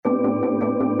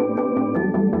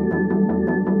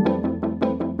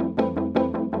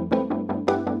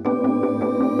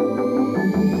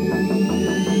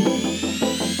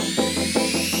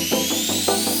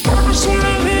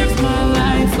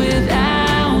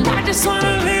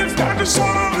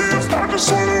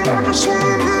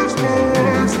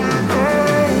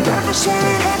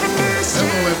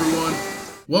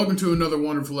Welcome to another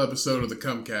wonderful episode of the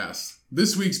Cumcast.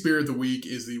 This week's beer of the week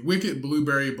is the Wicked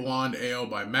Blueberry Blonde Ale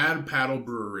by Mad Paddle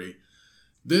Brewery.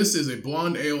 This is a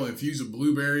blonde ale infused with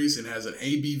blueberries and has an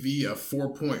ABV of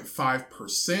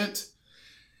 4.5%.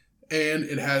 And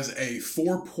it has a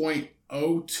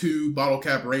 4.02 bottle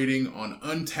cap rating on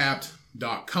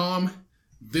Untappd.com.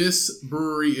 This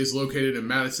brewery is located in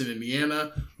Madison,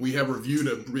 Indiana. We have reviewed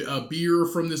a beer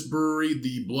from this brewery,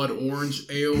 the Blood Orange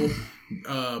Ale,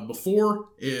 before.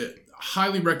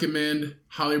 Highly recommend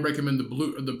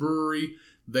the brewery.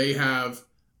 They have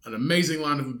an amazing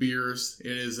lineup of beers.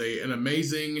 It is an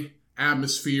amazing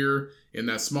atmosphere in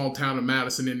that small town of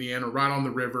Madison, Indiana, right on the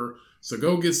river. So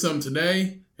go get some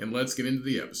today, and let's get into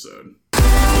the episode.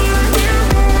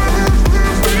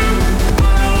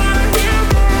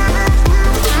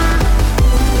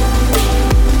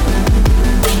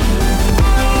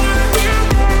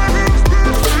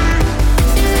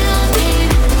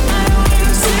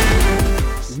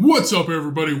 What's up,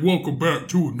 everybody? Welcome back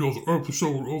to another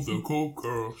episode of the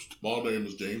Cumcast. My name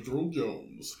is James Earl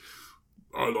Jones.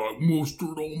 I like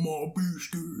mustard on my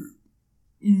biscuit.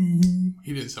 Mm-hmm.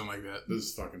 He didn't sound like that. This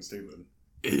is fucking stupid.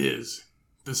 It is.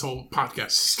 This whole podcast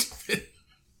is stupid.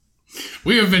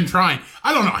 We have been trying.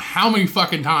 I don't know how many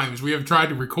fucking times we have tried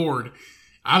to record.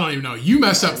 I don't even know. You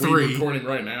messed up 3. Are we recording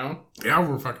right now? Yeah,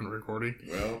 we're fucking recording.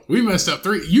 Well. We messed up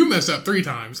 3. You messed up 3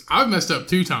 times. I've messed up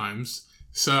 2 times.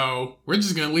 So, we're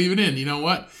just going to leave it in. You know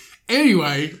what?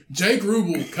 Anyway, Jake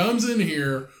Rubel comes in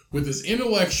here with his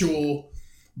intellectual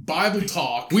Bible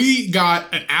talk. We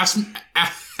got an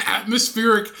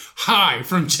atmospheric high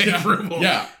from Jake Rubel.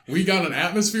 Yeah, we got an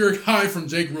atmospheric high from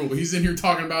Jake Rubel. He's in here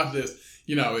talking about this,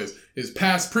 his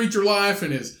past preacher life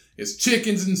and his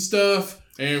chickens and stuff.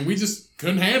 And we just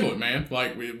couldn't handle it, man.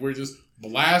 Like, we were just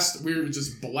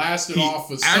blasted off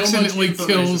with so much accidentally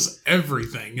information. Kills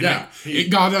everything. Yeah.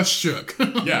 It got us shook.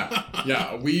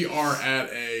 Yeah. We are at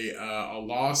a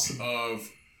loss of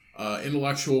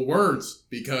intellectual words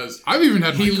because I've even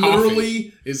had he my coffee.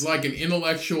 literally is like an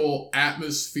intellectual,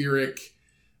 atmospheric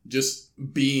just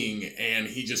being, and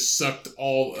he just sucked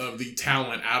all of the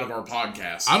talent out of our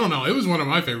podcast. I don't know. It was one of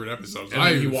my favorite episodes.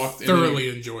 I thoroughly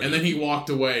enjoyed it. And then he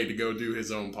walked away to go do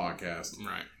his own podcast.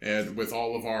 Right. And with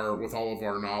all of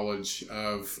our knowledge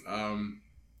of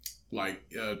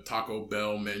Taco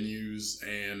Bell menus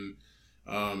and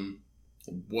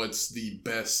what's the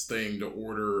best thing to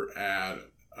order at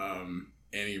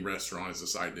any restaurant as a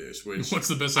side dish, which what's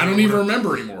the best I don't even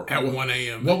remember anymore. At 1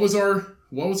 a.m. What was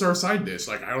our side dish?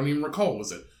 Like, I don't even recall.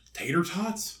 Was it tater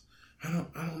tots? I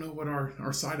don't know what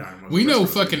our side item was. We know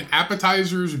fucking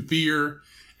appetizers, beer,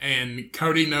 and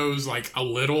Cody knows like a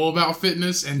little about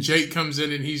fitness, and Jake comes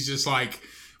in and he's just like,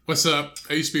 "What's up?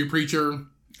 I used to be a preacher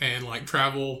and like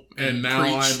travel and now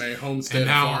preach, I'm a homestead and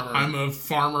now farmer. I'm a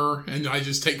farmer and I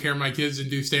just take care of my kids and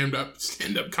do stand up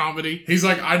comedy." He's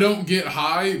like, "I don't get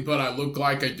high, but I look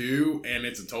like I do, and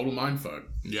it's a total mindfuck."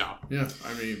 Yeah.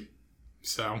 I mean,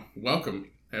 so welcome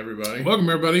everybody. Welcome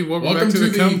back to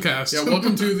the Cumcast. Yeah,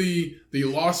 welcome to the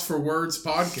Lost for Words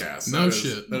podcast. No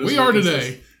shit. We are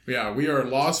today. Yeah, we are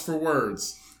lost for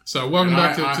words. So welcome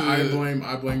back to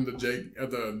I blame the Jake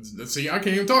see, I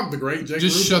can't even talk. The great Jake.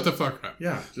 Just Rubel. shut the fuck up.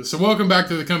 Yeah. So welcome back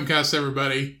to the Cumcast,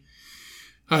 everybody.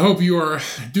 I hope you are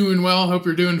doing well. Hope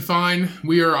you're doing fine.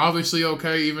 We are obviously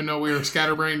okay, even though we are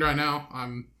scatterbrained right now.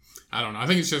 I don't know. I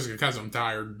think it's just because I'm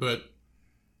tired, but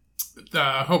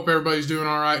hope everybody's doing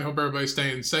all right. Hope everybody's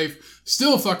staying safe.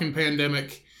 Still a fucking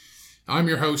pandemic. I'm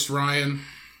your host, Ryan.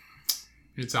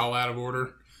 It's all out of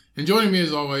order. And joining me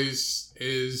as always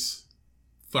is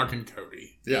fucking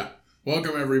Cody. Yeah.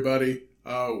 Welcome, everybody.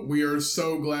 We are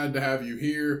so glad to have you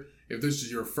here. If this is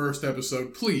your first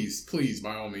episode, please,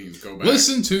 by all means, go back.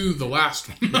 Listen to the last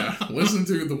one. Yeah, listen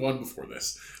to the one before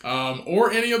this.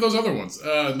 Or any of those other ones.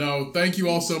 No, thank you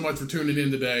all so much for tuning in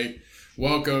today.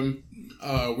 Welcome.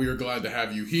 We are glad to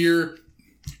have you here.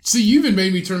 See, you even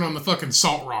made me turn on the fucking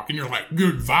Salt Rock, and you're like,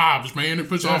 good vibes, man. It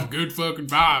puts off good fucking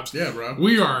vibes. Yeah, bro.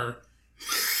 We are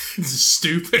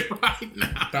stupid right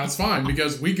now. That's fine,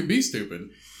 because we can be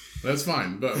stupid. That's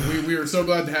fine. But we are so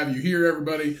glad to have you here,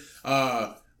 everybody.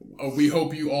 We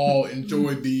hope you all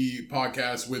enjoyed the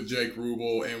podcast with Jake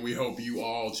Rubel, and we hope you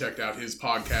all checked out his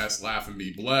podcast, Laugh and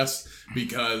Be Blessed,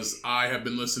 because I have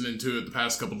been listening to it the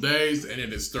past couple days, and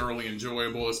it is thoroughly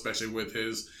enjoyable, especially with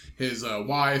his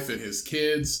wife and his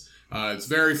kids. It's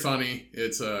very funny.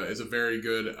 It's a very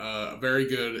good,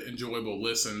 enjoyable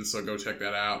listen. So go check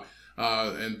that out.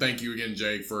 And thank you again,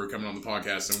 Jake, for coming on the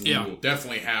podcast, and we will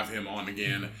definitely have him on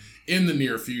again in the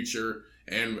near future.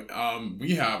 And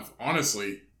we have,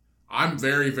 honestly, I'm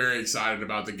very, very excited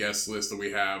about the guest list that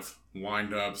we have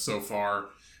lined up so far.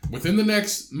 within the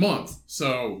next month.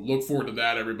 So look forward to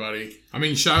that, everybody. I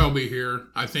mean, Shy will be here,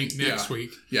 I think, next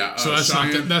week. Yeah. So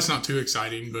that's not too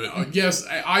exciting, but yes,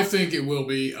 I think it will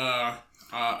be. I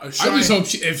just hope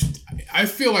I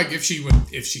feel like if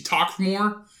she talked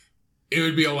more, it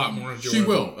would be a lot more enjoyable. She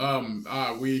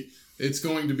will. It's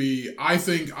going to be. I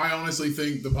honestly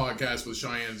think the podcast with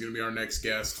Cheyenne is going to be our next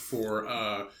guest for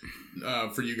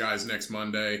you guys next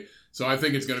Monday. So I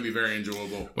think it's going to be very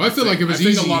enjoyable. Well, I feel like it was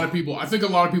easy. I think a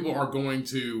lot of people are going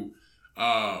to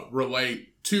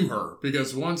relate to her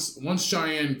because once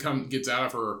Cheyenne gets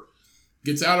out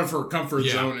of her comfort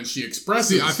zone and she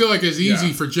expresses. See, I feel like it's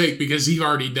easy for Jake because he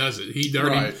already does it. He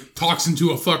already talks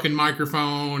into a fucking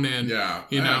microphone and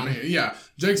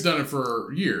Jake's done it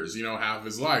for years, half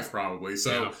his life probably.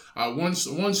 So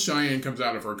once Cheyenne comes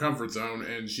out of her comfort zone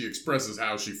and she expresses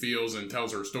how she feels and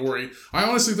tells her story, I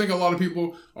honestly think a lot of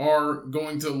people are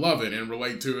going to love it and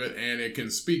relate to it, and it can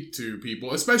speak to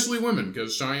people, especially women,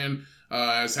 because Cheyenne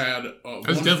has had.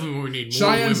 That's definitely what we need.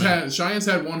 More Cheyenne's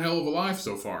had one hell of a life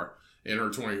so far in her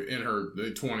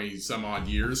 20 some odd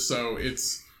years. So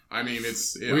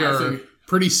we are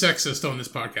pretty sexist on this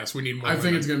podcast. We need more. I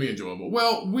think it's going to be enjoyable.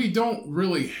 Well, we don't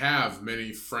really have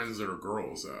many friends that are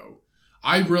girls, though.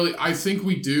 I think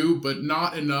we do, but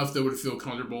not enough that would feel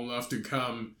comfortable enough to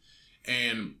come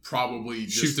and probably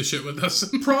just shoot the shit with us.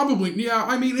 Probably, yeah.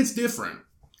 I mean, it's different.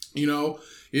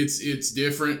 It's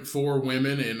different for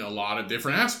women in a lot of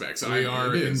different aspects. We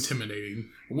are intimidating.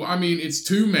 Well, I mean, it's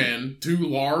two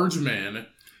large men.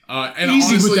 And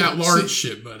easy honestly, with that large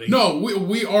shit, buddy. No,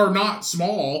 we are not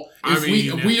small. We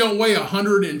don't weigh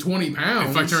 120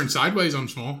 pounds. If I turn sideways, I'm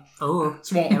small.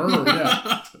 Smaller,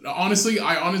 yeah.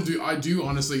 I do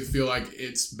honestly feel like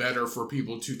it's better for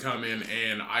people to come in,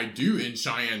 and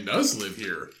Cheyenne does live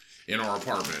here in our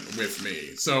apartment with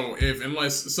me. So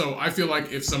I feel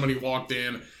like if somebody walked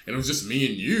in and it was just me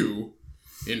and you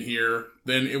in here,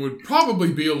 then it would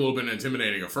probably be a little bit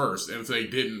intimidating at first, and if they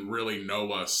didn't really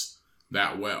know us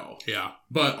that well. Yeah.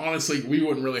 But honestly, we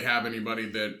wouldn't really have anybody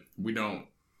that we don't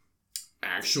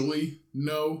actually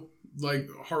know, like,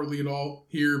 hardly at all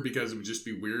here, because it would just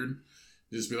be weird.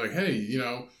 Just be like, hey,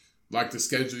 like to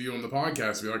schedule you on the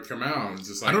podcast. If you like to come out. It's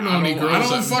just like, I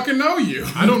don't fucking know you.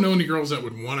 I don't know any girls that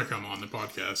would want to come on the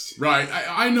podcast. Right.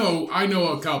 I know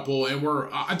a couple, and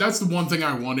that's the one thing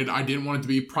I wanted. I didn't want it to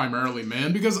be primarily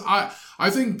men, because I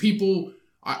think people...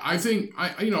 I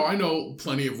know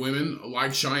plenty of women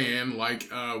like Cheyenne,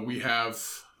 we have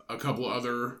a couple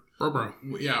other... Bro.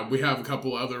 Yeah, we have a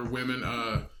couple other women.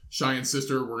 Cheyenne's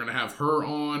sister, we're going to have her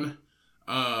on.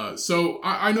 So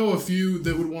I know a few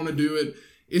that would want to do it.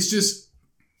 It's just,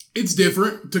 it's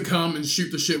different to come and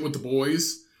shoot the shit with the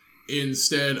boys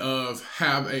instead of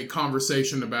have a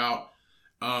conversation about,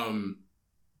 since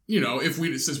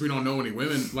we don't know any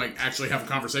women, like actually have a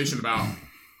conversation about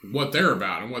what they're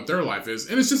about and what their life is.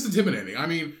 And it's just intimidating. I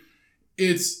mean,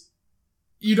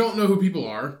 you don't know who people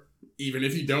are, even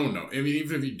if you don't know. I mean,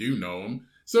 even if you do know them.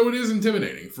 So it is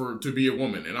intimidating to be a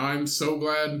woman. And I'm so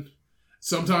glad.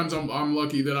 Sometimes I'm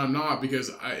lucky that I'm not, because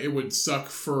it would suck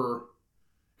for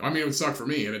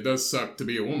me, and it does suck to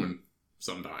be a woman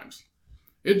sometimes.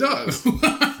 It does.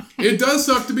 It does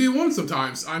suck to be a woman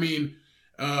sometimes. I mean,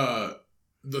 the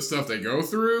stuff they go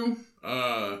through.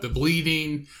 The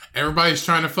bleeding. Everybody's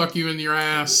trying to fuck you in your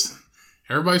ass.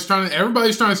 Everybody's trying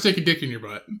to stick a dick in your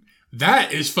butt.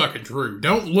 That is fucking true.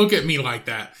 Don't look at me like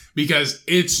that, because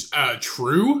it's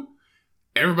true.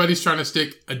 Everybody's trying to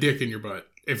stick a dick in your butt.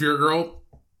 If you're a girl,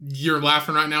 you're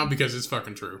laughing right now because it's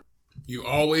fucking true. You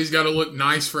always got to look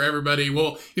nice for everybody.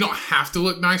 Well, you don't have to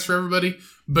look nice for everybody,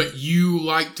 but you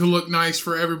like to look nice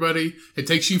for everybody. It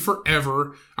takes you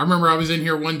forever. I remember I was in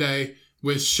here one day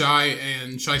with Shy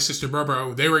and Shy's sister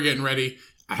Bro. They were getting ready.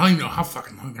 I don't even know how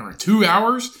fucking long they were. 2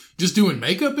 hours just doing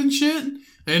makeup and shit.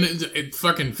 And it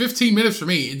fucking 15 minutes for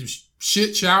me. It was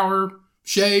shit, shower,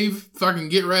 shave, fucking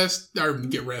get dressed,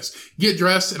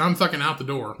 and I'm fucking out the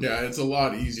door. Yeah, it's a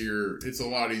lot easier. It's a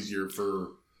lot easier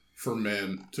for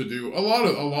men to do a lot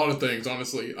of things,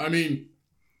 honestly. I mean,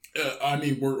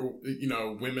 we're,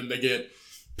 women, they get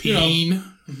peeing.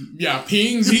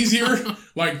 Peeing's easier.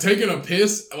 Like taking a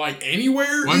piss, like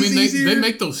anywhere. Well, I mean, they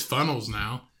make those funnels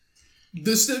now.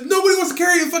 Nobody wants to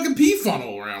carry a fucking pee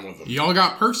funnel around with them. Y'all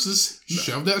got purses.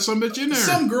 Shove that some bitch in there.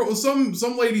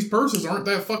 Some ladies' purses aren't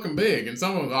that fucking big, and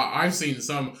I've seen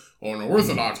some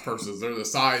unorthodox purses. They're the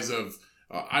size of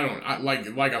like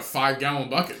a 5-gallon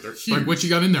bucket. They're huge. Like, what you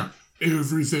got in there?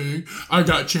 Everything. I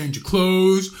got change of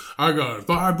clothes. I got a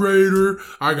vibrator.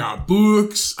 I got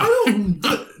books.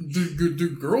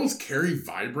 Do girls carry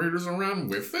vibrators around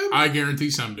with them? I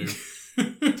guarantee some do.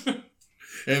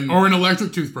 or an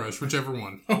electric toothbrush, whichever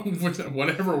one.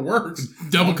 Whatever works.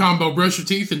 Double combo, brush your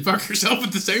teeth and fuck yourself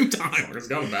at the same time. It's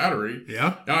got a battery.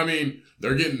 Yeah. I mean,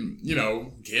 they're getting,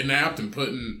 kidnapped and put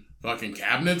in fucking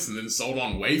cabinets and then sold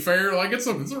on Wayfair. Like, it's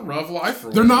a rough life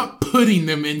for They're not putting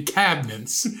them in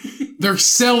cabinets. They're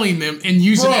selling them and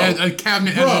using a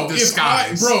cabinet as a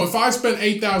disguise. If I spent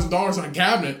 $8,000 on a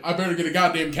cabinet, I better get a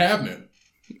goddamn cabinet.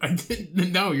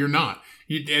 No, you're not.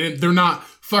 They're not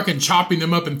fucking chopping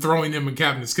them up and throwing them in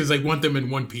cabinets because they want them in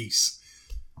one piece.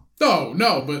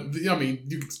 No, but I mean,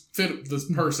 you could fit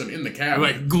this person in the cabinet.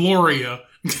 Like Gloria,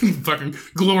 fucking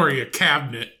Gloria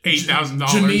cabinet, $8,000.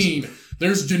 Janine,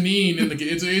 there's Janine in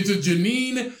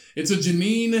the. It's a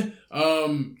Janine,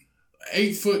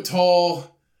 8 foot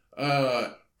tall,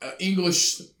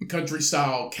 English country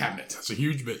style cabinet. That's a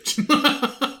huge bitch.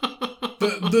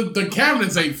 The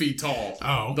cabinet's 8 feet tall.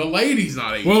 Oh. The lady's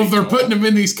not 8 feet Well, if they're tall. putting them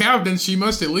in these cabinets, she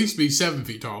must at least be 7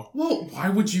 feet tall. Well, why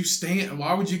would you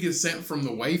get sent from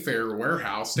the Wayfair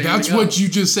warehouse? That's what you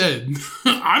just said.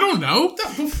 I don't know.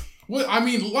 Well, I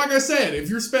mean, like I said, if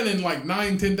you're spending like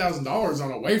 $9,000-$10,000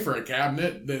 on a Wayfair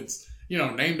cabinet that's,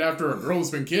 named after a girl that's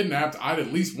been kidnapped, I'd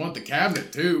at least want the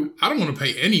cabinet too. I don't want to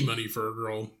pay any money for a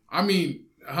girl. I mean,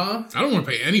 huh? I don't want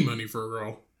to pay any money for a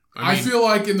girl. I feel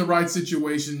like in the right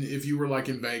situation, if you were like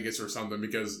in Vegas or something,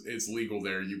 because it's legal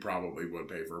there, you probably would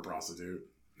pay for a prostitute.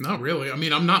 Not really. I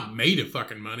mean, I'm not made of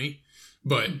fucking money,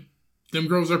 but them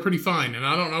girls are pretty fine, and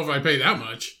I don't know if I pay that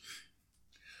much.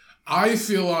 I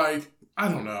feel like, I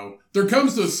don't know. There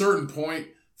comes to a certain point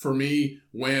for me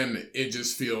when it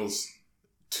just feels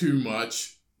too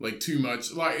much. Like, too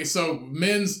much. Like, so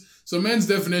men's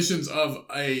definitions of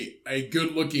a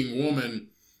good-looking woman,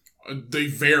 they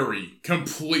vary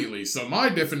completely. So my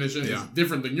definition is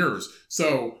different than yours.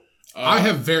 So I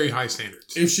have very high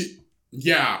standards.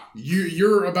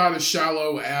 You're about as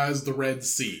shallow as the Red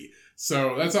Sea.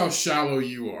 So that's how shallow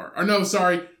you are. Or no,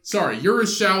 sorry. You're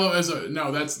as shallow as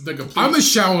that's the complete. I'm as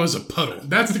shallow as a puddle.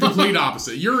 That's the complete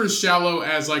opposite. You're as shallow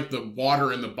as like the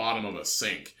water in the bottom of a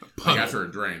sink, like after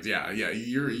it drains. Yeah.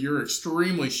 You're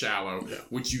extremely shallow,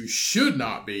 which you should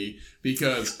not be,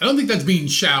 because I don't think that's being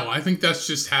shallow. I think that's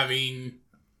just having.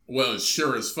 Well, it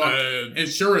sure as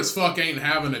fuck ain't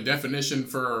having a definition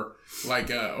for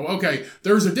like okay.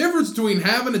 There's a difference between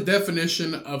having a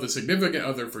definition of a significant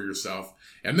other for yourself,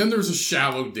 and then there's a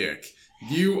shallow dick.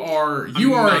 You are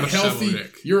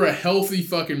a healthy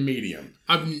fucking medium.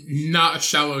 I'm not a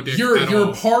shallow dick.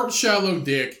 You're part shallow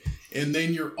dick, and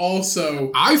then you're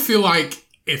also. I feel like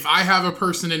if I have a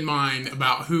person in mind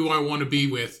about who I want to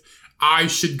be with, I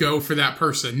should go for that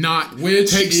person, not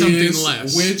take something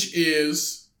less. Which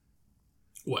is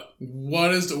what?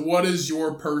 What does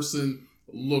your person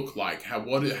look like? How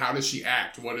does she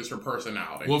act? What is her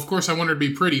personality? Well, of course, I want her to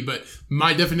be pretty, but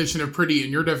my definition of pretty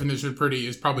and your definition of pretty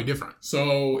is probably different.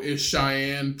 So, is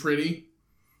Cheyenne pretty?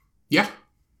 Yeah.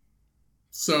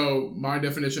 So, my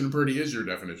definition of pretty is your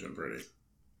definition of pretty?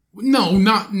 No,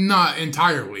 not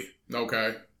entirely.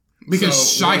 Okay.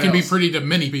 Because Shy can be pretty to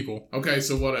many people. Okay,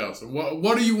 so what else?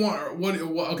 What do you want? What?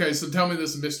 Okay, so tell me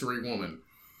this mystery woman.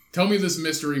 Tell me this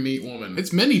mystery meat woman.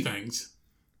 It's many things.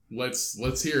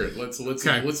 Let's hear it. Let's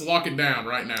lock it down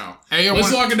right now. Hey,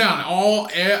 let's lock it down.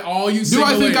 All you single ladies.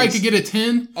 Do I think I could get a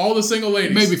 10? All the single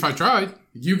ladies. Maybe if I tried.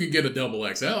 You could get a double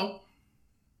XL.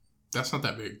 That's not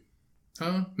that big.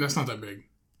 Huh? That's not that big.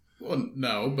 Well,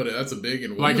 no, but that's a big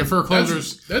and like if her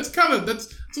closers. That's a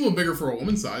little bigger for a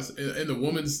woman's size. In the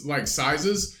woman's like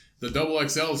sizes, the double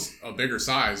XL is a bigger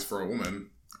size for a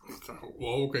woman.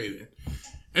 Well, okay then.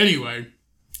 Anyway,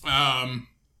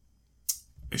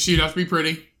 she'd have to be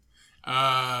pretty.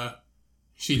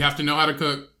 She'd have to know how to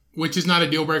cook, which is not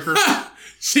a deal breaker.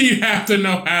 She'd have to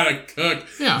know how to cook.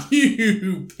 Yeah.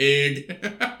 You pig.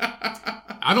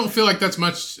 I don't feel like that's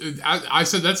much. I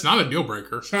said that's not a deal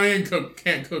breaker. Cheyenne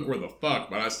can't cook worth a fuck,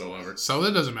 but I still love her. So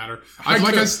that doesn't matter.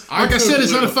 Like I said,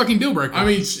 it's not a fucking deal breaker. I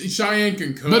mean, Cheyenne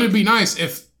can cook. But it'd be nice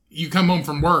if you come home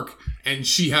from work and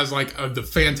she has like the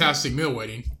fantastic meal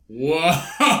waiting. Whoa.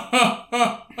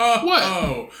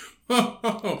 What?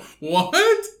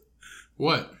 What?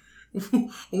 What?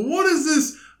 What is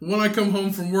this when I come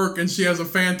home from work and she has a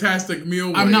fantastic meal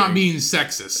waiting? I'm not being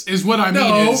sexist, is what I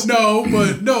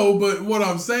mean. No, but what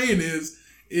I'm saying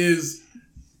is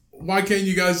why can't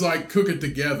you guys like cook it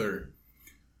together?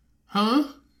 Huh?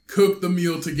 Cook the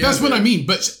meal together. That's what I mean,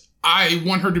 but I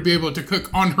want her to be able to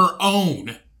cook on her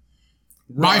own.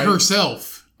 By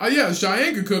herself. Yeah,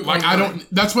 Cheyenne can cook. Like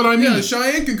that's what I mean. Yeah,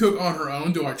 Cheyenne can cook on her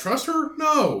own. Do I trust her?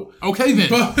 No. Okay then.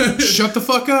 But, shut the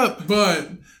fuck up. But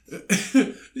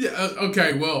Yeah.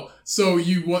 Okay. Well, so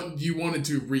you wanted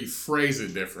to rephrase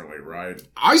it differently, right?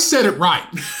 I said it right.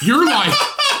 You're like,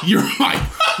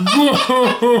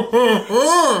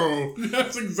 whoa.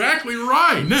 That's exactly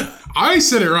right. No, I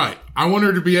said it right. I want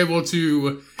her to be able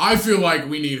to. I feel like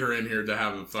we need her in here to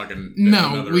have a fucking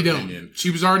No, we opinion. don't. She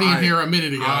was already in here a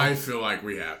minute ago. I feel like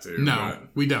we have to. No,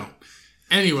 we don't.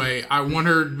 Anyway, I want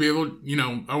her to be able,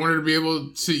 I want her to be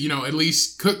able to, at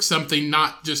least cook something,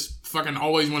 not just fucking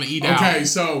always want to eat out. Okay,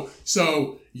 so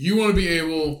you want to be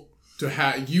able to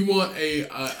have, you want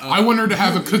I want her to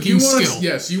have a cooking skill.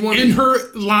 Yes, you want in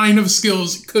her line of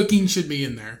skills, cooking should be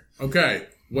in there. Okay,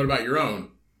 what about your own?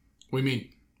 What do you mean?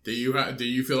 Do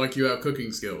you feel like you have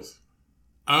cooking skills?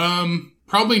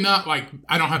 Probably not. Like,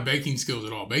 I don't have baking skills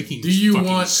at all. Baking Do you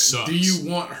sucks.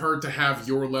 want her to have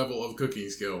your level of cooking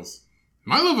skills?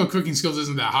 My level of cooking skills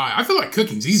isn't that high. I feel like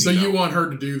cooking's easy. So though. you want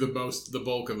her to do the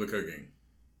bulk of the cooking?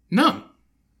 No,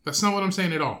 that's not what I'm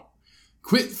saying at all.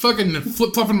 Quit fucking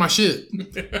flip-flopping my shit.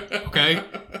 Okay?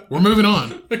 We're moving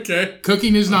on. Okay.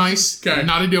 Cooking is nice. Okay.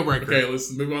 Not a deal breaker. Okay,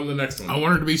 let's move on to the next one. I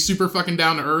want her to be super fucking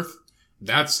down to earth.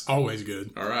 That's always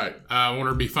good. All right. I want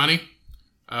her to be funny.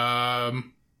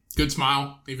 Good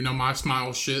smile, even though my smile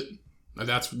is shit.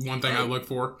 That's one thing I look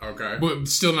for. Okay. But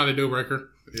still not a deal breaker.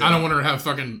 Yeah. I don't want her to have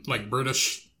fucking, like,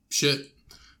 British shit.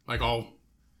 Like, all...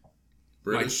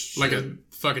 British like a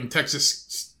fucking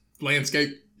Texas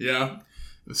landscape. Yeah.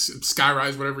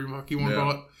 Skyrise, whatever you want to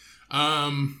call it.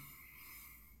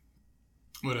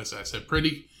 What else I said?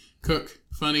 Pretty, cook,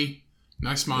 funny,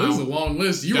 nice smile. This is a long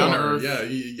list.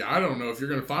 I don't know if you're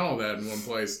going to find all that in one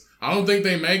place. I don't think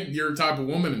they make your type of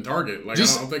woman in Target. Like, I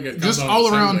don't think it comes just on all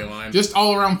the around, line. just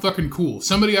all around fucking cool.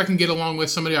 Somebody I can get along with.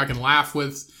 Somebody I can laugh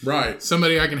with. Right.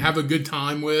 Somebody I can have a good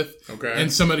time with. Okay.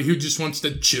 And somebody who just wants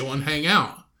to chill and hang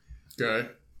out. Okay.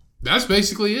 That's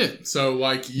basically it. So,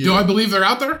 like, do I believe they're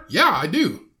out there? Yeah, I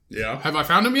do. Yeah. Have I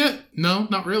found them yet? No,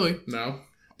 not really. No.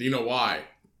 Do you know why?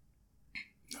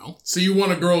 No. So you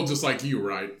want a girl just like you,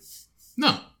 right?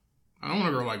 No. I don't want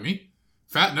a girl like me.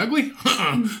 Fat and ugly?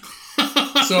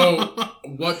 So,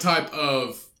 what type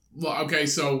of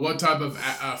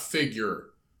figure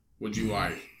would you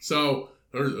like? So,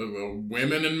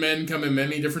 women and men come in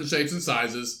many different shapes and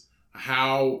sizes.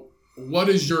 What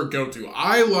is your go-to?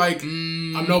 I like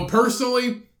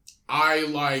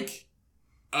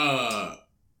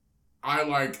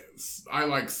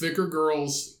thicker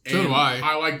girls. And so do I.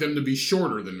 I like them to be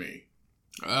shorter than me.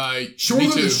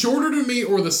 Shorter than me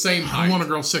or the same height? I want a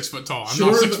girl 6 foot tall. I'm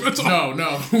not 6 foot tall.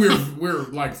 No, we're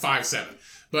like 5'7".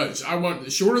 But I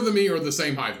want shorter than me or the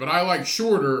same height. But I like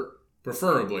shorter,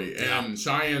 preferably. And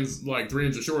Cheyenne's like 3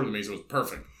 inches shorter than me, so it's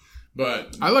perfect.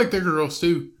 But I like thicker girls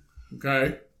too.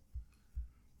 Okay.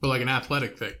 But like an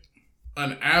athletic thick.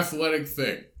 An athletic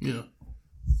thick. Yeah.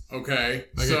 Okay.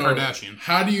 Like a Kardashian.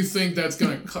 How do you think that's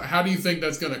gonna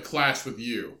clash with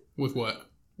you? With what?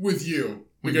 With you.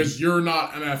 Because you're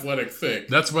not an athletic thick.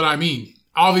 That's what I mean.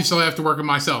 Obviously I have to work on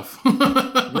myself.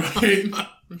 Right?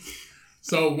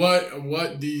 So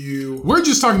what do you... We're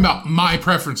just talking about my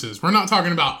preferences. We're not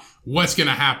talking about what's going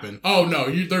to happen. Oh, no.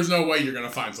 There's no way you're going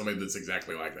to find somebody that's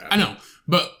exactly like that. I know.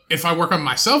 But if I work on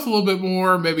myself a little bit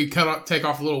more, maybe take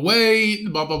off a little weight,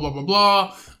 blah, blah, blah, blah,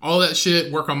 blah, all that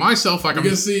shit, work on myself like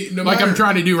I'm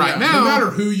trying to do right now. No matter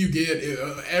who you get,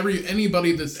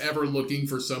 anybody that's ever looking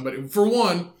for somebody... For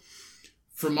one...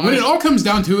 When it all comes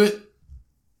down to it,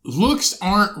 looks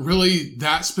aren't really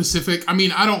that specific. I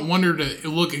mean, I don't want her to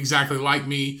look exactly like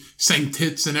me, same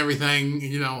tits and everything,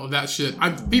 that shit.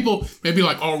 People may be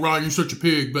like, oh, Ryan, you're such a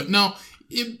pig. But no,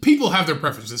 people have their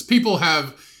preferences. People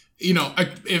have,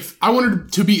 if I want her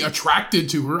to be attracted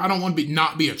to her, I don't want to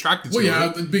not be attracted to her.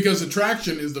 Well, yeah, because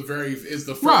attraction is the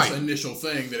first initial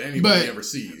thing that anybody ever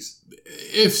sees.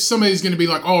 If somebody's going to be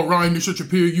like, oh, Ryan, you're such a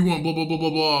pig, you want blah, blah, blah,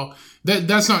 blah, blah.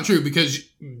 That's not true because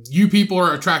you people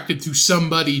are attracted to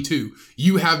somebody too.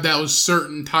 You have those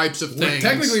certain types of things.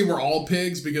 Technically, we're all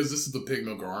pigs because this is the Pig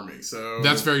Milker Army. So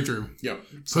that's very true. Yep.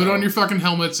 Put on your fucking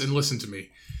helmets and listen to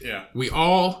me. Yeah. We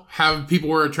all have people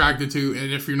we're attracted to,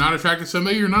 and if you're not attracted to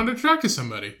somebody, you're not attracted to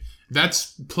somebody.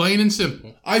 That's plain and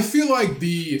simple. I feel like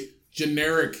the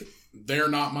generic "they're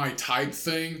not my type"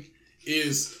 thing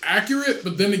is accurate,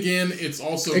 but then again, it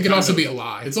can also be a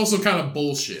lie. It's also kind of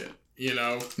bullshit.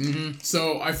 Mm-hmm.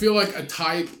 So I feel like a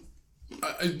type.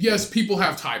 Yes, people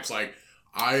have types. Like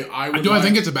I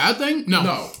think it's a bad thing?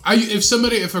 No.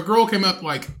 If a girl came up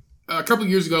like a couple of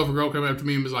years ago, if a girl came up to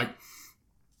me and was like,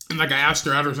 and like I asked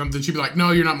her out or something, she'd be like,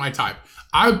 "No, you're not my type."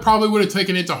 I probably would have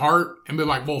taken it to heart and been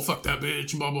like, "Well, fuck that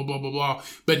bitch," blah blah blah blah blah.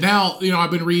 But now,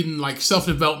 I've been reading like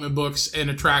self-development books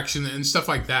and attraction and stuff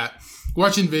like that.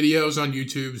 watching videos on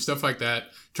YouTube, stuff like that,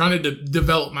 trying to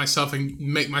develop myself and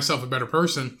make myself a better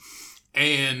person.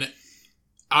 And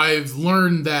I've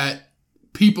learned that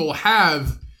people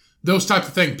have those type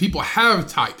of things. People have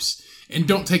types, and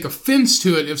don't take offense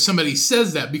to it if somebody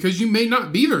says that, because you may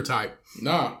not be their type.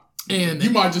 Nah. And you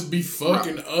might just be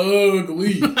fucking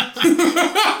ugly.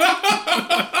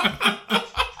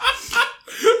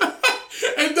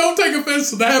 And don't take offense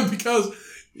to that, because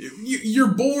you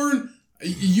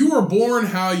are born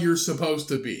how you're supposed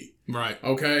to be. Right.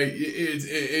 Okay?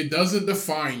 It doesn't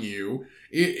define you.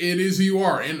 It is who you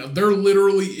are. And there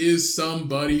literally is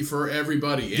somebody for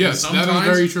everybody. And yes, that is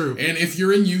very true. And if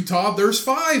you're in Utah, there's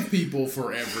 5 people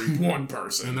for every one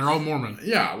person. And they're all Mormon.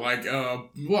 Yeah, like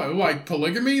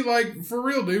polygamy, like, for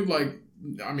real, dude. Like,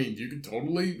 I mean, you could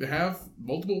totally have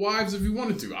multiple wives if you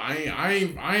wanted to. I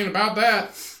ain't about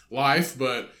that life,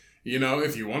 but, you know,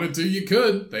 if you wanted to, you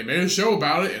could. They made a show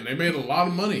about it, and they made a lot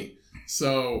of money.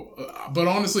 So, but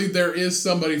honestly, there is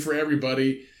somebody for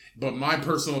everybody. But my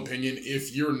personal opinion,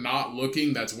 if you're not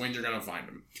looking, that's when you're going to find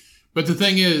them. But the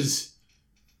thing is,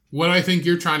 what I think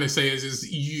you're trying to say is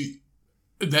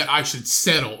that I should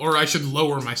settle, or I should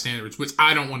lower my standards, which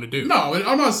I don't want to do. No,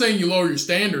 I'm not saying you lower your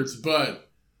standards, but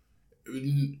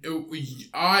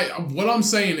what I'm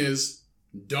saying is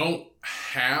don't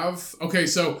have... Okay,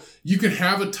 so you can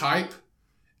have a type,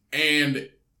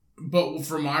 but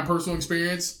from my personal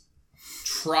experience,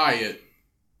 try it.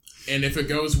 And if it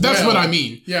goes well... That's what I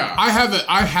mean. Yeah. I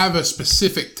have a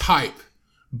specific type,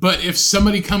 but if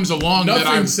somebody comes along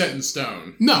Nothing's set in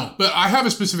stone. No, but I have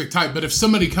a specific type, but if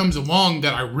somebody comes along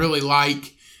that I really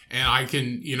like and I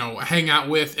can, you know, hang out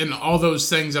with, and all those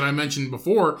things that I mentioned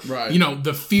before, right. You know,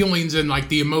 the feelings and like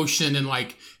the emotion and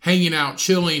like hanging out,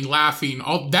 chilling, laughing,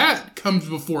 all that comes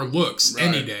before looks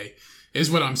any day,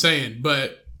 is what I'm saying.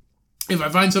 But if I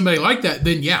find somebody like that,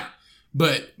 then yeah.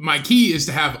 But my key is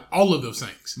to have all of those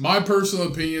things. My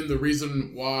personal opinion, the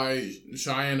reason why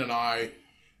Cheyenne and I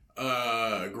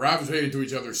gravitated to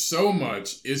each other so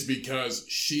much is because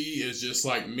she is just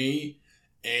like me,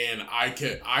 and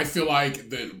I feel like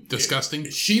disgusting.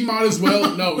 She might as well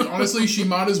honestly, she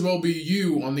might as well be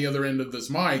you on the other end of this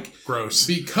mic. Gross.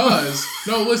 Because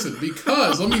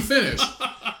let me finish.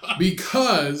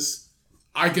 Because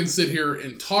I can sit here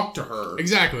and talk to her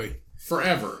exactly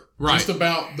forever. Right. Just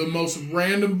about the most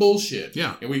random bullshit.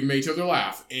 Yeah. And we can make each other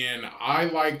laugh. And I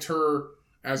liked her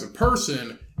as a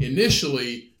person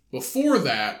initially. Before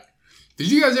that...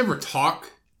 Did you guys ever talk?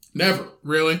 Never.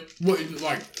 Really? What,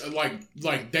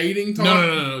 like dating talk?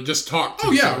 No. Just talk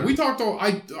to each other. We talked all...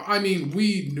 I mean,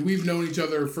 we've known each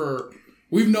other for...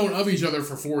 We've known of each other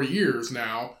for 4 years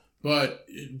now. But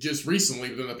just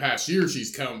recently, within the past year,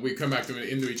 we've come back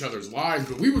into each other's lives.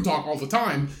 But we would talk all the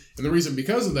time. And the reason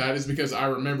because of that is because I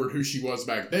remembered who she was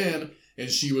back then.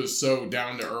 And she was so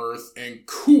down to earth and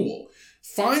cool.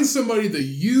 Find somebody that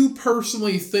you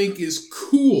personally think is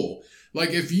cool. Like,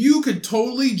 if you could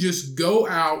totally just go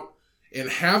out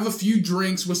and have a few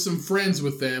drinks with some friends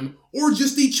with them. Or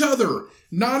just each other.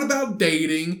 Not about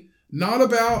dating. Not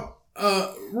about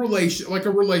a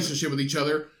relationship with each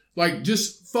other. Like,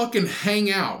 just fucking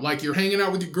hang out. Like, you're hanging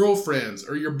out with your girlfriends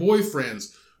or your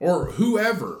boyfriends or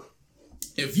whoever.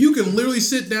 If you can literally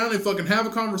sit down and fucking have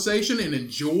a conversation and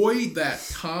enjoy that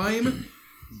time,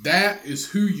 that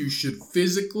is who you should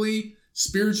physically,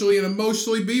 spiritually, and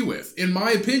emotionally be with, in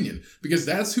my opinion. Because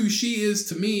that's who she is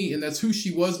to me, and that's who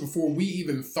she was before we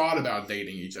even thought about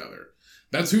dating each other.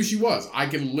 That's who she was. I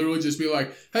can literally just be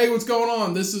like, hey, what's going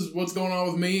on? This is what's going on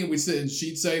with me. And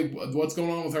she'd say, what's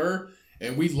going on with her?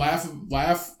 And we'd laugh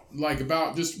like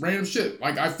about just random shit.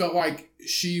 Like, I felt like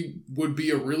she would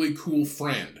be a really cool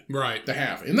friend. Right. To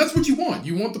have. And that's what you want.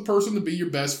 You want the person to be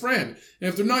your best friend. And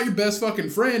if they're not your best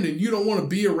fucking friend and you don't want to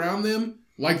be around them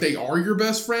like they are your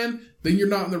best friend, then you're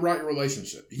not in the right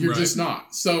relationship. You're just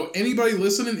not. So anybody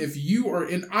listening, if you are,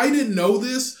 and I didn't know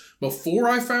this before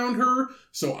I found her,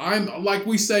 so I'm, like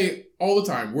we say all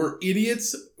the time, we're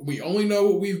idiots. We only know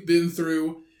what we've been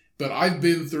through. But I've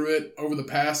been through it over the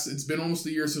past, it's been almost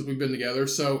a year since we've been together.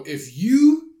 So if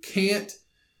you can't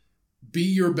be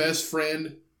your best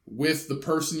friend with the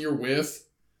person you're with,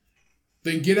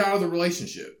 then get out of the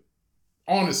relationship.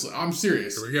 Honestly, I'm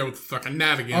serious. Here we go with the fucking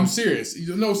that again. I'm serious.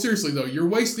 No, seriously though, you're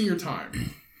wasting your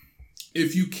time.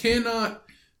 If you cannot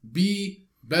be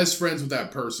best friends with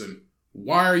that person,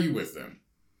 why are you with them?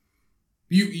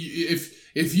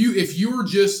 If you're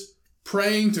just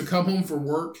praying to come home from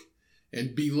work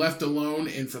and be left alone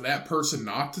and for that person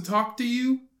not to talk to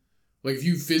you, like if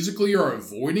you physically are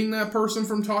avoiding that person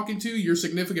from talking to your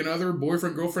significant other,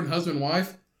 boyfriend, girlfriend, husband,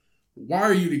 wife, why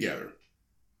are you together?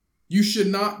 You should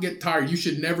not get tired. You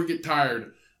should never get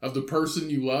tired of the person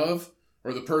you love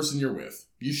or the person you're with.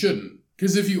 You shouldn't.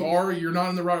 Because if you are, you're not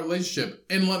in the right relationship.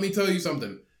 And let me tell you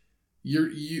something.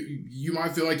 You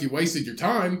might feel like you wasted your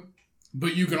time,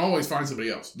 but you can always find somebody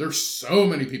else. There's so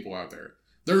many people out there.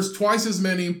 There's twice as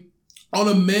many. On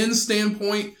a men's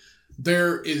standpoint,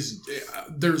 there's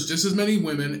just as many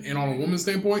women. And on a woman's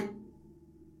standpoint,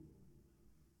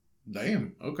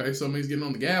 damn, okay, somebody's getting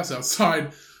on the gas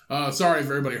outside. Sorry if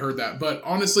everybody heard that. But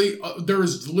honestly,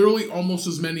 there's literally almost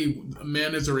as many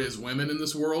men as there is women in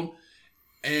this world.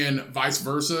 And vice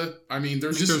versa. I mean,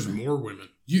 there's more women.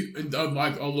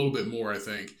 Like a little bit more, I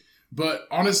think. But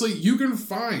honestly, you can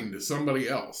find somebody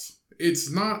else.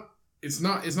 It's not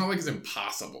like it's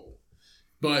impossible.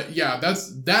 But yeah,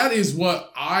 that is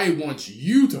what I want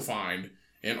you to find,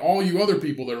 and all you other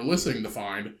people that are listening to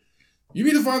find. You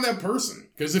need to find that person.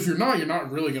 Because if you're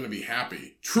not really going to be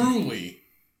happy. Truly,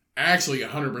 actually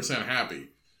 100% happy.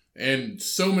 And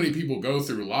so many people go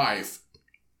through life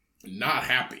not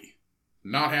happy.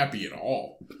 Not happy at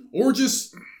all. Or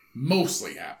just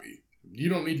mostly happy. You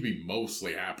don't need to be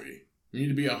mostly happy. You need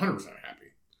to be 100%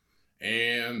 happy.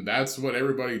 And that's what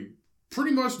everybody pretty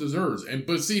much deserves.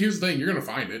 But see, here's the thing. You're going to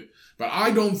find it. But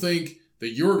I don't think that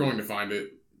you're going to find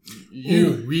it.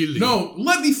 Oh, really? No,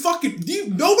 let me fucking...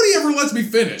 Nobody ever lets me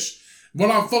finish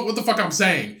what the fuck I'm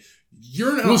saying.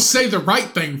 We'll say the right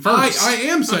thing first. I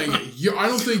am saying it. I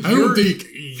don't think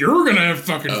you're going to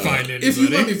fucking find it. If you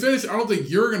let me finish, I don't think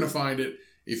you're going to find it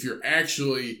if you're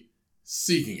actually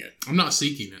seeking it. I'm not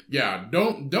seeking it. Yeah,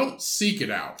 don't seek it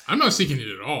out. I'm not seeking it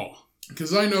at all.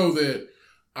 Because I know that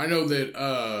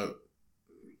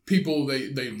people, they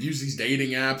use these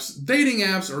dating apps. Dating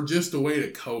apps are just a way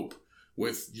to cope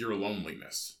with your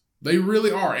loneliness. They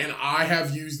really are. And I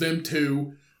have used them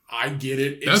too. I get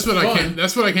it. That's what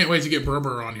I can't wait to get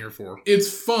Berber on here for.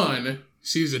 It's fun.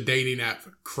 She's a dating app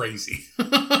crazy.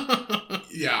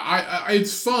 Yeah,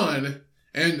 it's fun.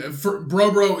 And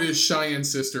Bro is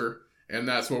Cheyenne's sister, and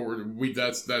that's what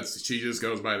that's she just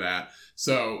goes by that.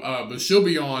 So, but she'll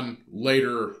be on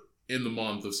later in the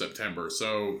month of September.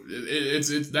 So that's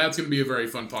going to be a very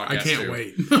fun podcast. I can't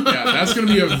wait. Yeah, that's going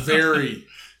to be a very,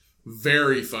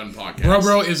 very fun podcast.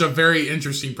 Bro is a very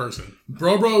interesting person.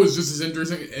 Bro is just as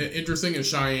interesting as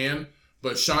Cheyenne,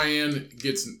 but Cheyenne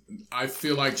I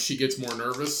feel like she gets more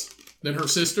nervous than her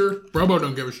sister. Bro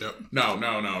don't give a shit. No.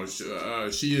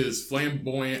 She is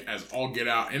flamboyant as all get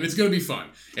out, and it's going to be fun.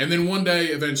 And then one day,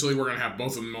 eventually, we're going to have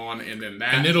both of them on, and then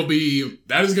that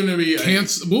is going to be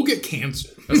we'll get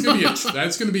canceled.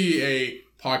 That's going to be a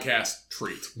podcast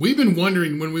treat. We've been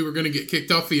wondering when we were going to get kicked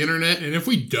off the internet, and if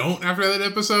we don't after that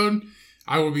episode,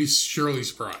 I will be surely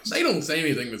surprised. They don't say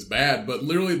anything that's bad, but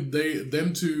literally,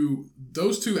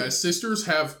 those two as sisters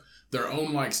have their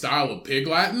own like style of pig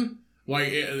Latin. Like,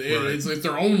 it's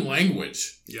their own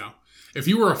language. Yeah. If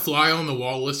you were a fly on the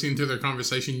wall listening to their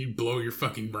conversation, you'd blow your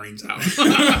fucking brains out.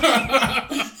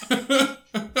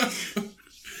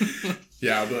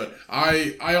 Yeah, but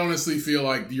I honestly feel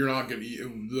like you're not going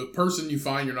to... The person you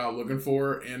find you're not looking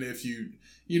for, and if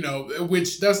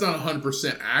which that's not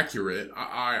 100% accurate.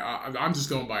 I'm just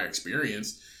going by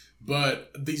experience.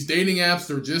 But these dating apps,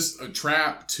 they're just a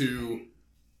trap to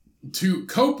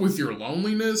cope with your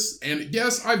loneliness. And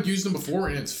yes, I've used them before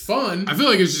and it's fun. I feel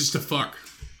like it's just a fuck.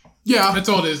 Yeah. That's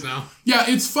all it is now. Yeah,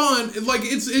 it's fun. Like,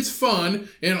 it's fun.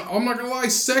 And I'm not gonna lie,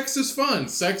 sex is fun.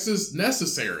 Sex is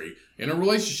necessary in a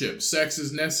relationship. Sex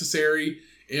is necessary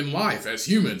in life. As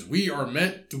humans, we are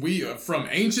meant to, from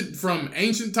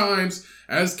ancient times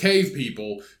as cave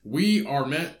people, we are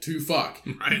meant to fuck.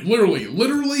 Right.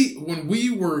 Literally, when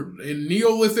we were in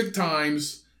Neolithic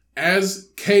times as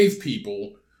cave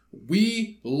people,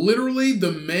 the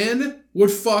men would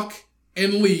fuck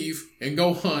and leave and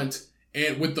go hunt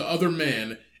and with the other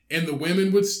men, and the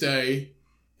women would stay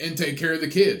and take care of the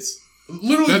kids.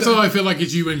 Literally, that's all I feel like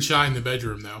it's you and Shy in the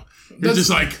bedroom though. You're just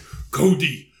like,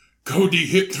 Cody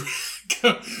hit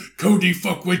Cody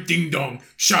fuck with Ding Dong.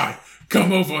 Shy,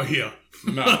 come over here.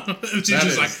 No.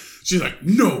 she's like,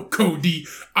 no, Cody,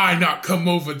 I not come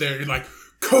over there. You're like,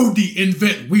 Cody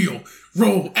invent wheel.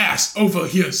 Roll ass over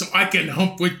here so I can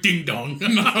hump with Ding Dong.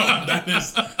 No, that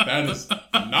is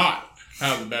not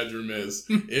how the bedroom is.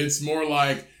 It's more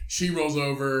like she rolls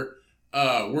over,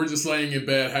 we're just laying in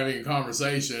bed having a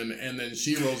conversation, and then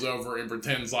she rolls over and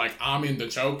pretends like I'm into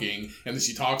choking, and then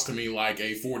she talks to me like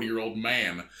a 40-year-old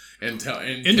man.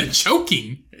 Into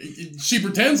choking? She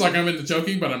pretends like I'm into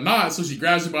choking, but I'm not, so she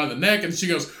grabs me by the neck, and she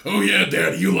goes, oh yeah,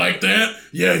 Daddy, you like that?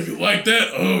 Yeah, you like that?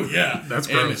 Oh yeah. That's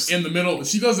gross. And in the middle,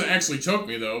 she doesn't actually choke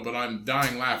me though, but I'm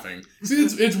dying laughing. See,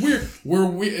 it's weird.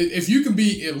 If you can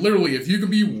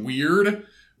be weird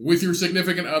with your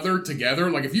significant other together,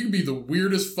 like if you can be the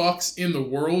weirdest fucks in the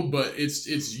world, but it's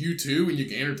you two and you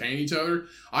can entertain each other.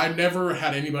 I've never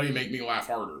had anybody make me laugh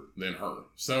harder than her.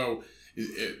 So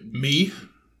Me?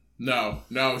 No,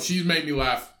 she's made me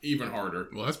laugh even harder.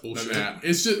 Well, that's bullshit. Than that.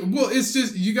 It's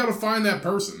just you got to find that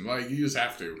person. Like you just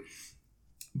have to.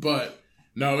 But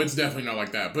no, it's definitely not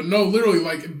like that. But no, literally,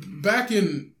 like back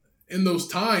in those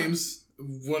times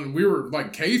when we were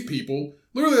like cave people,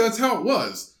 literally that's how it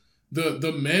was.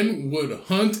 The men would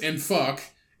hunt and fuck,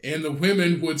 and the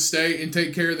women would stay and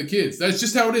take care of the kids. That's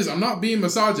just how it is. I'm not being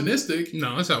misogynistic.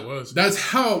 No, that's how it was. That's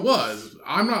how it was.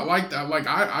 I'm not like that. Like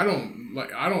I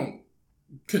don't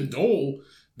condole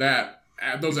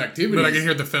those activities. But I can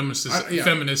hear the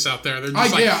feminists out there. They're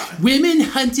just like, women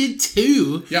hunted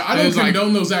too. Yeah, I don't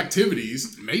condone those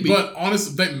activities. Maybe. But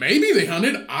honestly, maybe they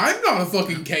hunted. I'm not a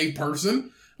fucking cave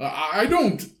person. I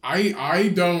don't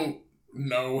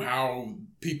know how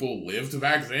people lived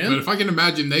back then. But if I can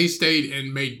imagine, they stayed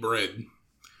and made bread,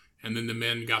 and then the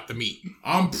men got the meat.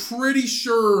 I'm pretty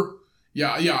sure.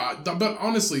 Yeah. But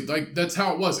honestly, like that's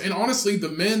how it was. And honestly, the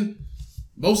men,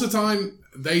 most of the time,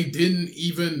 they didn't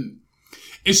even.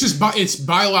 It's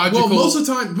biological. Well, most of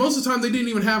the time, they didn't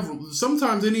even have.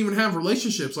 Sometimes they didn't even have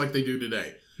relationships like they do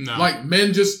today. No. Like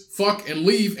men just fuck and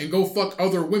leave and go fuck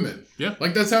other women. Yeah.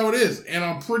 Like that's how it is. And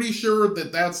I'm pretty sure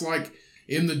that's like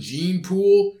in the gene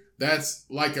pool. That's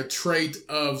like a trait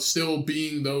of still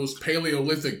being those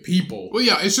Paleolithic people. Well,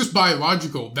 yeah, it's just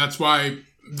biological. That's why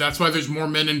there's more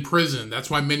men in prison. That's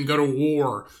why men go to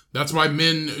war. That's why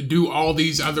men do all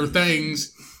these other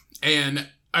things and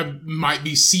might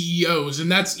be CEOs.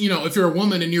 And that's, if you're a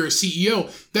woman and you're a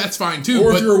CEO, that's fine too.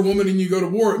 Or if you're a woman and you go to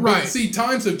war. Right. But see,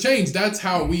 times have changed. That's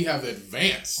how we have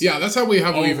advanced. Yeah, that's how we've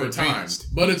over advanced. time.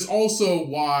 But it's also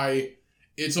why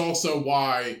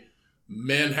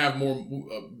men have more.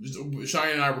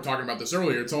 Cheyenne and I were talking about this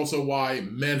earlier. It's also why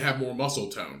men have more muscle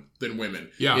tone than women.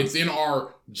 Yeah, it's in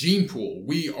our gene pool.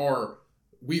 We are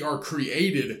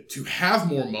created to have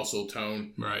more muscle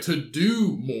tone, right? To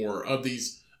do more of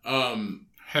these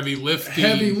heavy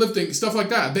lifting, stuff like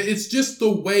that. It's just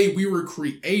the way we were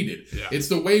created. Yeah. It's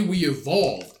the way we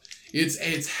evolved.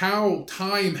 It's how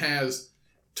time has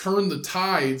turned the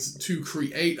tides to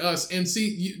create us. And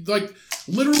see, like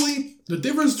literally, the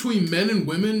difference between men and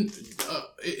women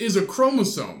is a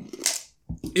chromosome.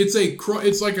 It's a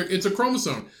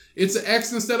chromosome. It's an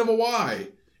X instead of a Y.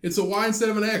 It's a Y instead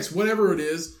of an X. Whatever it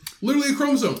is, literally a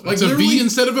chromosome. Like it's a V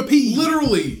instead of a P.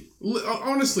 Literally,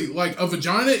 honestly, like a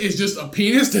vagina is just a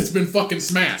penis that's been fucking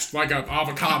smashed, like an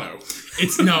avocado.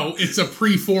 It's a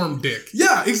preformed dick.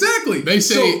 Yeah, exactly. They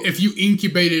say if you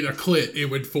incubated a clit, it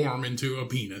would form into a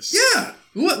penis. Yeah.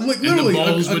 Literally, and the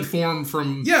balls would form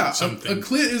from something. A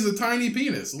clit is a tiny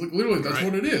penis. Literally, that's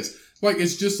what it is. Like,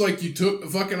 it's just like you took a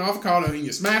fucking avocado and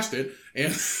you smashed it,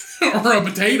 or a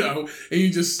potato, and you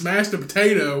just smashed a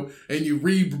potato and you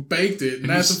re-baked it. And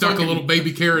that's stuck a little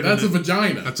baby carrot in it. That's a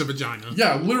vagina. That's a vagina.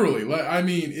 Yeah, literally. Like, I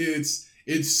mean,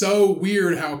 it's so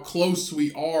weird how close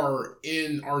we are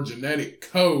in our genetic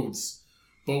codes,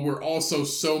 but we're also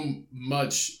so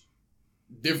much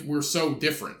we're so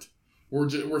different.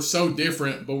 We're so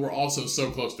different, but we're also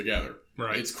so close together.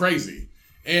 Right. It's crazy.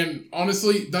 And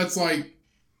honestly, that's like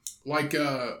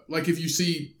if you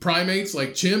see primates, like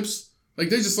chimps, like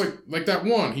they just like that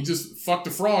one, he just fucked a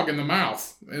frog in the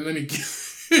mouth and then he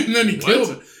killed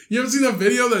it. You ever seen that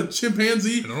video, that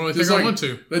chimpanzee? I don't really think I want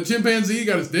to. That chimpanzee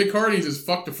got his dick hard and he just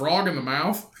fucked a frog in the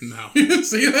mouth? No. You didn't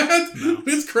see that? No.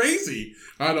 It's crazy.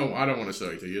 I don't want to show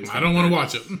it to you. I don't want to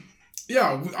watch it.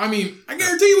 Yeah, I mean, I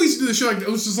guarantee you we used to do this shit like that.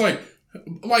 It was just like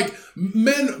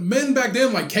men back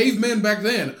then, like cavemen back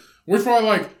then, we're probably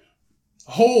like,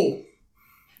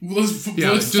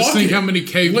 let's just think how many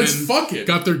cavemen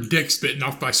got their dicks bitten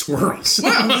off by squirrels.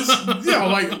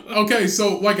 Okay,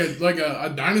 so like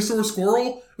a dinosaur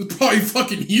squirrel is probably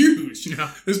fucking huge.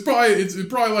 Yeah. It's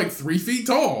probably like 3 feet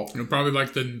tall. Probably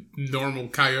like the normal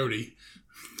coyote.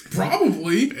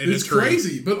 Probably. It's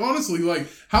crazy. But honestly, like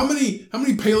how many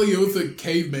Paleolithic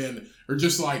cavemen are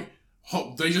just like,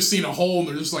 they just seen a hole and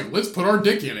they're just like, let's put our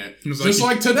dick in it. Just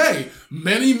like today,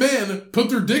 many men put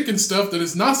their dick in stuff that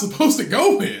it's not supposed to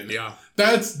go in. Yeah.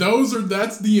 That's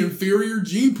the inferior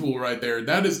gene pool right there.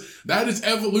 That is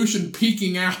evolution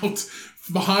peeking out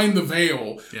behind the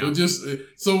veil. Yeah. Just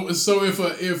so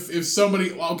if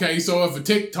somebody, okay, so if a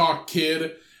TikTok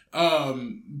kid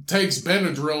takes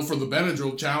Benadryl for the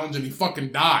Benadryl challenge and he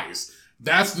fucking dies,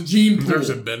 that's the gene pool.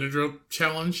 There's a Benadryl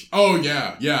challenge? Oh,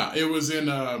 yeah. It was in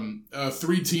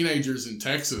 3 teenagers in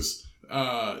Texas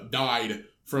died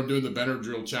from doing the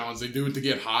Benadryl challenge. They do it to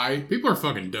get high. People are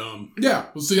fucking dumb. Yeah.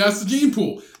 Well, see, that's the gene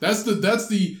pool. That's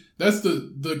the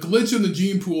glitch in the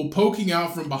gene pool poking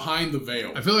out from behind the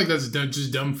veil. I feel like that's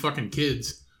just dumb fucking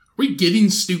kids. Are we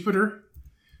getting stupider?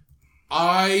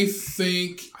 I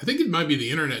think it might be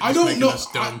the internet. I don't making know.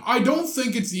 Us dumb. I don't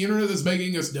think it's the internet that's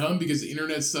making us dumb because the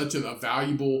internet's such a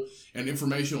valuable and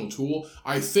informational tool.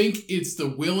 I think it's the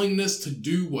willingness to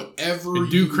do whatever To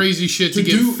do crazy shit to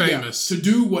get famous. to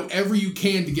do whatever you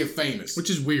can to get famous. Which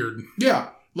is weird. Yeah,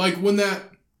 like when that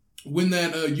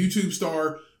YouTube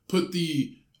star put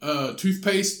the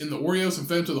toothpaste in the Oreos and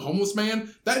fed them to the homeless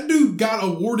man, that dude got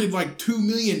awarded like $2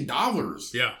 million.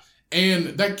 Yeah.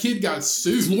 And that kid got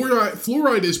sued.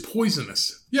 Fluoride is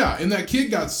poisonous. Yeah, and that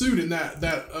kid got sued, and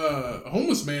that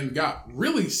homeless man got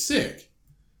really sick.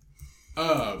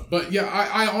 But yeah,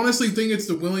 I honestly think it's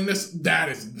the willingness. That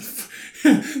is,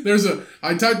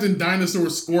 I typed in dinosaur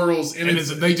squirrels, and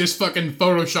they just fucking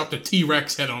photoshopped a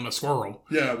T-Rex head on a squirrel.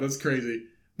 Yeah, that's crazy.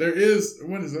 What is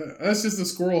that? That's just a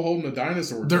squirrel holding a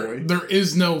dinosaur toy. There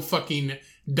is no fucking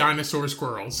dinosaur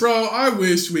squirrels. Bro, I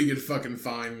wish we could fucking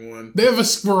find one. They have a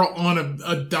squirrel on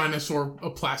a dinosaur,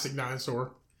 a plastic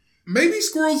dinosaur. Maybe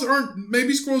squirrels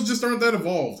just aren't that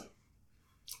evolved.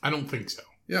 I don't think so.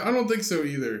 Yeah, I don't think so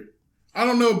either. I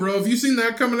don't know, bro. If you seen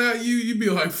that coming at you, you'd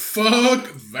be like,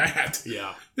 fuck that.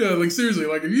 Yeah. Yeah, like seriously,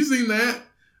 like if you seen that,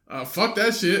 fuck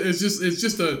that shit. It's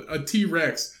just a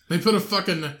T-Rex. They put a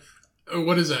fucking,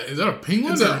 what is that? Is that a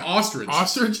penguin? It's an ostrich.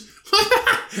 Ostrich?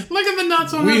 Look at the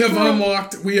nuts on We that have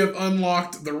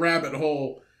unlocked the rabbit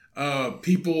hole.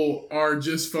 People are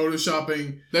just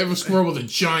photoshopping. They have a squirrel with a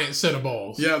giant set of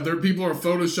balls. Yeah, people are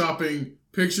photoshopping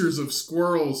pictures of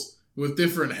squirrels with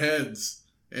different heads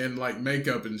and like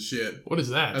makeup and shit. What is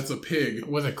that? That's a pig.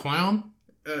 With a clown?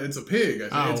 It's a pig.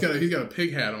 I think. He's got a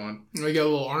pig hat on. They got a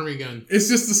little army gun. It's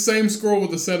just the same squirrel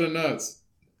with a set of nuts.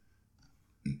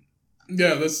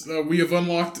 Yeah, we have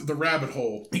unlocked the rabbit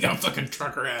hole. He got a fucking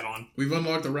trucker hat on. We've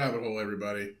unlocked the rabbit hole,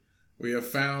 everybody. We have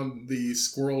found the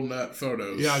squirrel nut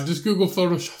photos. Yeah, just Google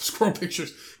Photoshop squirrel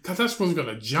pictures. God, that squirrel's got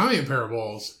a giant pair of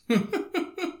balls.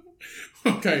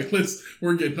 Okay,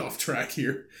 we're getting off track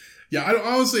here. Yeah, I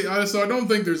don't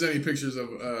think there's any pictures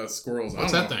of squirrels.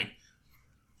 What's that thing?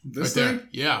 This right thing? there.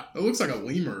 Yeah. It looks like a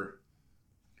lemur.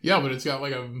 Yeah, but it's got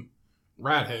like a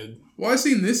rat head. Well, I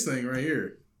seen this thing right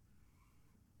here.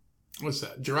 What's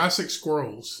that? Jurassic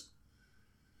squirrels.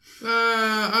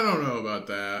 I don't know about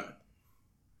that.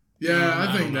 Yeah,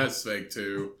 I think that's fake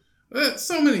too.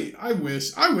 So many. I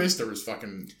wish there was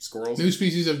fucking squirrels. New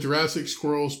species of Jurassic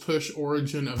squirrels push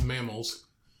origin of mammals.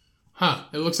 Huh?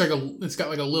 It looks like it's got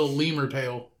like a little lemur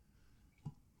tail,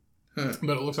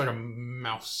 but it looks like a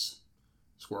mouse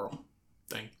squirrel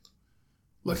thing.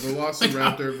 Look,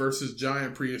 Velociraptor versus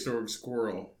giant prehistoric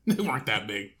squirrel. They weren't that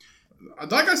big.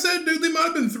 Like I said, dude, they might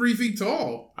have been 3 feet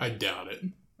tall. I doubt it.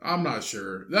 I'm not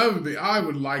sure. I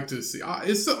would like to see. I'm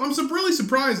really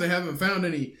surprised they haven't found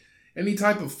any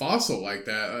type of fossil like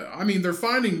that. I mean, they're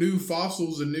finding new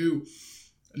fossils and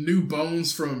new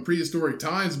bones from prehistoric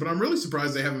times, but I'm really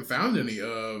surprised they haven't found any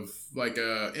of like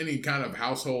any kind of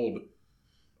household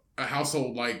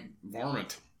like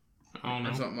varmint. I don't know.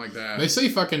 Or something like that. They say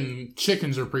fucking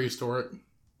chickens are prehistoric.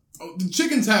 Oh, the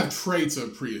chickens have traits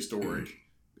of prehistoric,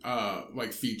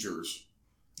 like features.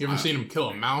 You ever seen them kill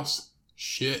a mouse?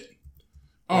 Shit.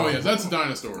 Oh yeah, that's a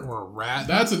dinosaur. Or a rat.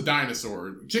 That's a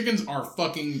dinosaur. Chickens are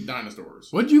fucking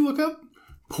dinosaurs. What'd you look up?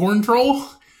 Porn troll?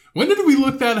 When did we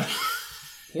look that up?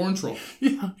 Porn troll.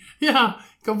 Yeah.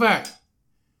 Go back.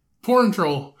 Porn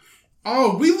troll.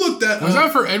 Oh, we looked at. Was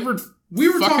that for Edward? We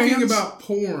were talking Fuckhands? about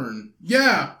porn.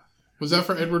 Yeah. Was that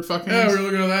for Edward Fuckhands? Yeah, we were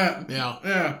looking at that. Yeah.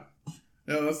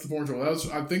 Yeah, that's the porn troll.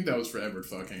 I think that was for Edward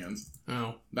Fuckhands.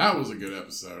 Oh. That was a good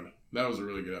episode. That was a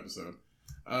really good episode.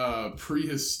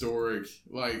 Prehistoric,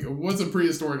 like, what's a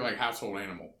prehistoric, like, household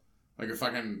animal? Like a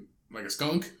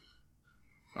skunk?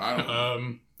 I don't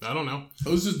know. I don't know.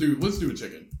 Let's do a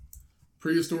chicken.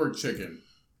 Prehistoric chicken.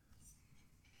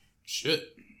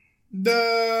 Shit.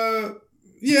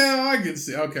 Yeah, I can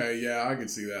see. Okay, yeah, I can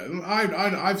see that.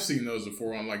 I've seen those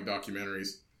before on like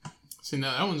documentaries. See,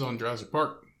 now that one's on Jurassic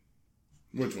Park.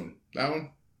 Which one? That one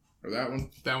or that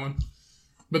one? That one.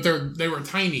 But they were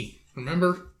tiny.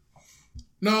 Remember?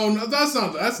 No, that's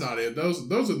not it. Those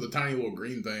are the tiny little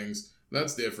green things.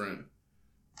 That's different.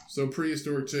 So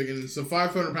prehistoric chicken. So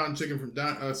 500-pound chicken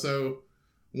from so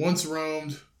once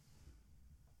roamed.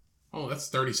 Oh, that's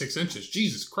 36 inches.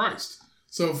 Jesus Christ.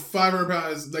 So 500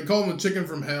 pounds. They call them a chicken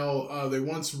from hell. They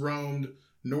once roamed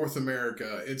North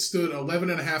America. It stood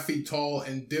 11.5 feet tall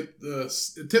and tipped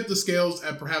the scales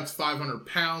at perhaps 500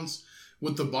 pounds.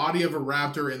 with the body of a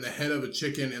raptor and the head of a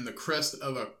chicken and the crest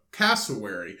of a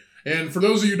cassowary. And for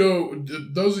those of you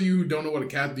who don't know what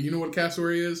do you know what a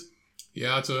cassowary is?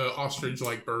 Yeah, it's a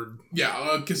ostrich-like bird.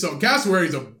 Yeah, so cassowary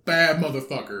is a bad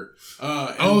motherfucker.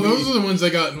 Those are the ones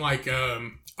that got in like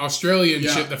Australia and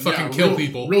shit that fucking kill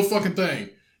people. Real fucking thing.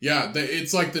 Yeah,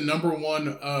 it's like the number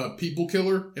one people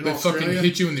killer in Australia. They fucking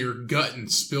hit you in your gut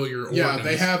and spill your organs. Yeah,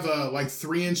 they have like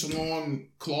 3-inch long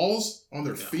claws on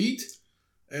their feet.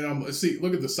 And see,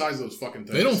 look at the size of those fucking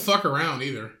things. They don't fuck around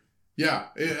either. Yeah,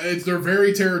 they're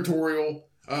very territorial.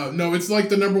 No, it's like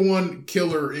the number one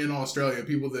killer in Australia.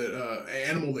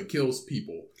 Animal that kills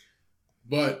people.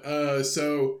 But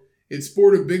so it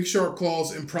sported big sharp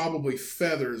claws and probably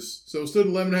feathers. So it stood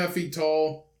 11.5 feet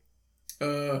tall.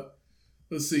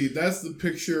 Let's see, that's the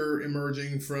picture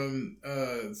emerging from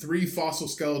 3 fossil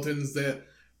skeletons that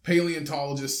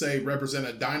paleontologists say represent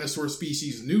a dinosaur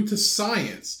species new to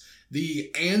science.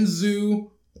 The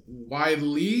Anzu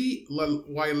Wylelia,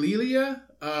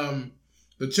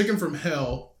 the chicken from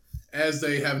hell, as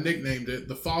they have nicknamed it.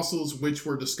 The fossils, which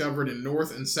were discovered in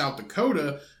North and South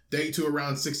Dakota, date to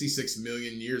around 66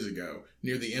 million years ago,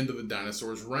 near the end of the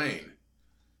dinosaur's reign.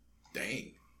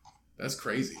 Dang. That's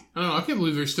crazy. I don't know. I can't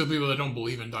believe there's still people that don't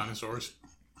believe in dinosaurs.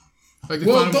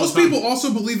 Those people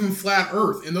also believe in flat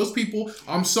Earth. And those people,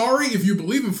 I'm sorry if you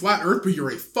believe in flat Earth, but you're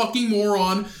a fucking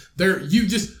moron. You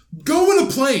just go in a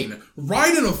plane.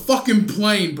 Ride in a fucking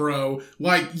plane, bro.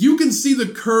 Like, you can see the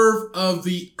curve of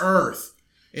the Earth.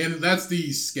 And that's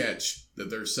the sketch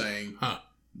that they're saying.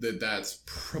 That's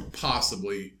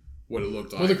possibly what it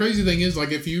looked like. Well, the crazy thing is,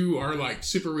 like, if you are, like,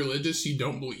 super religious,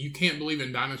 you can't believe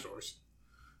in dinosaurs.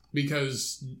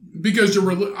 Because you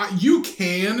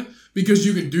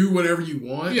can do whatever you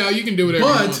want. Yeah, you can do whatever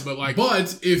you want,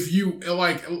 but if you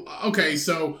okay,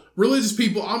 so religious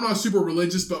people, I'm not super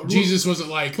religious, but Jesus wasn't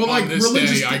like, but on this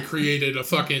day I created a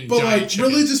fucking giant chicken.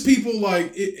 Religious people I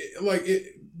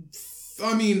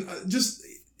mean, just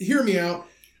hear me out.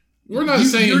 We're not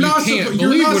saying you can't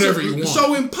believe whatever you want.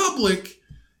 So in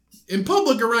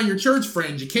public around your church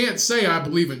friends, you can't say I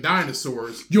believe in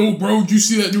dinosaurs. Yo, bro, did you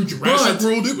see that new Jurassic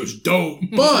World? It was dope.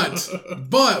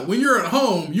 but when you're at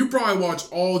home, you probably watch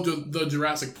all the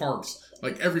Jurassic Parks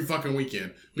like every fucking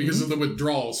weekend because of the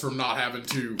withdrawals from not having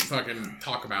to fucking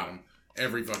talk about them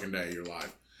every fucking day of your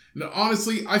life. Now,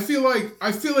 honestly, I feel like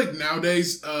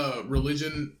nowadays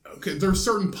religion. Okay, there's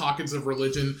certain pockets of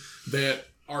religion that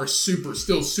are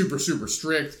still super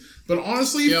strict. But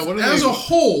honestly, as a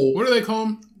whole, what do they call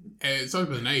them? It starts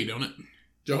with an A, don't it?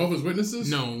 Jehovah's Witnesses?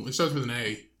 No, it starts with an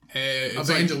A.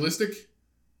 Evangelistic?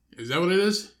 Is that what it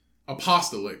is?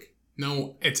 Apostolic.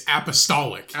 No, it's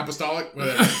apostolic. Apostolic?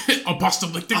 Whatever.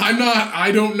 Apostolic.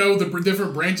 I don't know the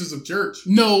different branches of church.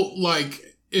 No,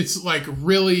 like, it's like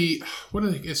really, what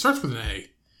are they? It starts with an A.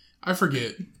 I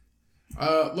forget.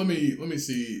 Let me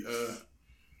see.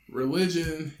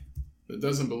 Religion that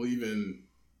doesn't believe in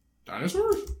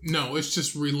dinosaurs? No, it's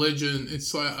just religion.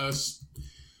 It's like a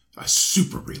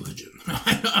super religion.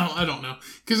 I don't know.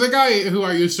 Because the guy who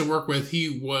I used to work with,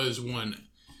 he was one.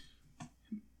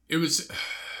 It's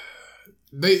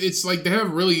like they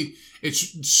have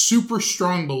it's super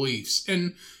strong beliefs.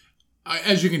 And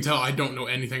as you can tell, I don't know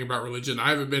anything about religion. I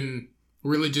haven't been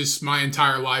religious my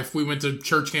entire life. We went to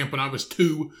church camp when I was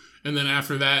 2. And then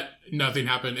after that, nothing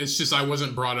happened. It's just I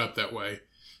wasn't brought up that way.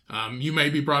 You may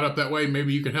be brought up that way.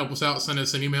 Maybe you can help us out. Send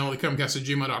us an email at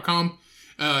thecomcast@gmail.com.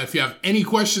 If you have any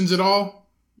questions at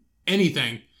all,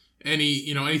 anything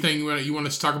you want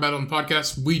us to talk about on the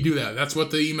podcast, we do that. That's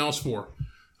what the email's for.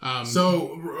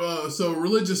 So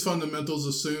religious fundamentals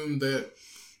assume that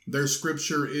their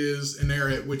scripture is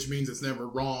inerrant, which means it's never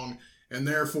wrong, and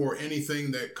therefore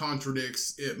anything that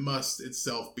contradicts it must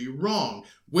itself be wrong,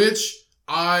 which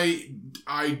I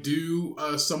do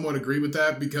somewhat agree with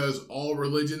that, because all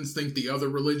religions think the other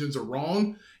religions are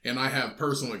wrong, and I have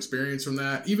personal experience from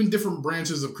that. Even different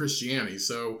branches of Christianity.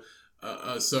 So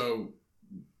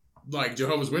like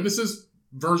Jehovah's Witnesses,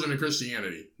 version of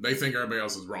Christianity, they think everybody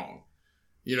else is wrong.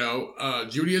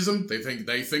 Judaism, they think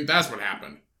that's what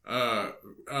happened.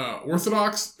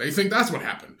 Orthodox, they think that's what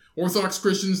happened. Orthodox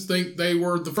Christians think they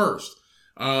were the first.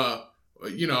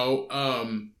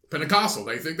 Pentecostal,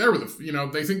 they think they were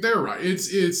they think they're right.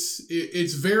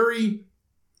 It's very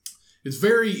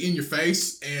in your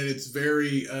face, and it's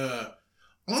very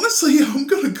honestly, I'm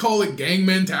gonna call it gang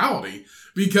mentality,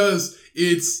 because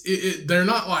they're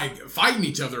not like fighting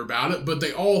each other about it, but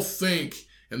they all think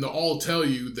and they'll all tell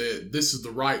you that this is the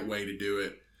right way to do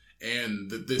it, and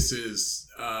that this is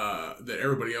that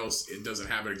everybody else doesn't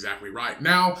have it exactly right.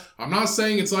 Now, I'm not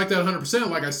saying it's like that 100%.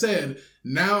 Like I said,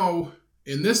 now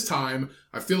in this time,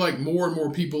 I feel like more and more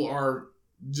people are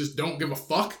just don't give a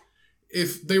fuck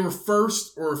if they were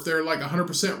first or if they're like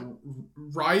 100%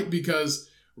 right, because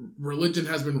religion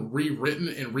has been rewritten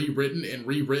and rewritten and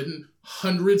rewritten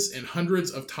hundreds and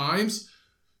hundreds of times.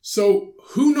 So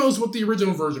who knows what the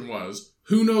original version was?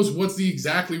 Who knows what the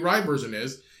exactly right version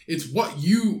is? It's what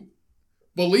you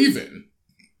believe in.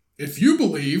 If you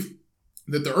believe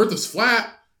that the earth is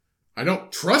flat, I don't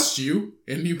trust you,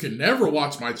 and you can never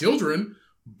watch my children,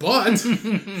 but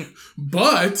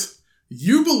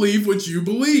you believe what you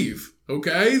believe,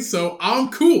 okay? So I'm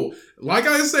cool. Like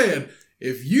I said,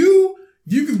 if you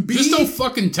can be... Just don't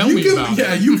fucking tell me about it.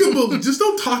 Yeah, you can just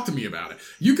don't talk to me about it.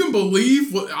 You can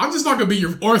believe what... I'm just not going to be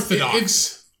your...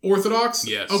 Orthodox. Orthodox?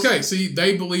 Yes. Okay, see,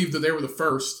 they believe that they were the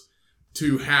first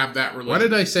to have that religion. Why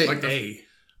did I say like A?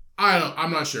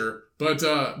 I'm not sure. But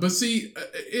see,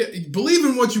 believe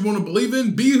in what you want to believe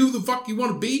in. Be who the fuck you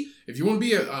want to be. If you want to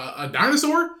be a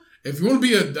dinosaur, if you want to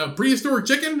be a prehistoric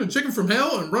chicken, a chicken from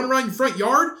hell, and run around your front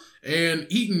yard and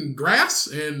eating grass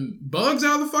and bugs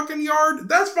out of the fucking yard,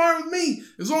 that's fine with me.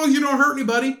 As long as you don't hurt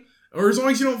anybody, or as long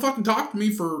as you don't fucking talk to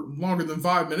me for longer than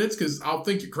 5 minutes, because I'll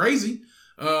think you're crazy.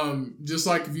 Just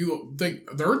like if you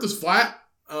think the earth is flat,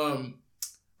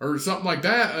 or something like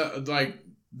that,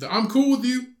 I'm cool with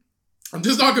you. I'm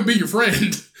just not going to be your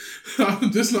friend.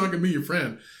 I'm just not going to be your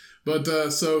friend. But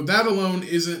so that alone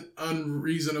isn't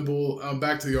unreasonable.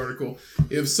 Back to the article.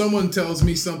 If someone tells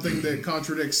me something that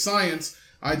contradicts science,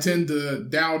 I tend to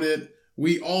doubt it.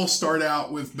 We all start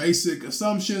out with basic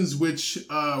assumptions, which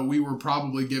we were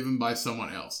probably given by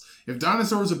someone else. If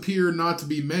dinosaurs appear not to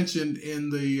be mentioned in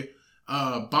the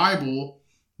Bible,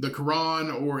 the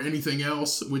Quran, or anything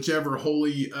else, whichever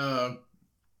holy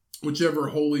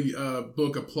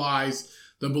book applies,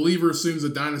 the believer assumes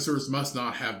that dinosaurs must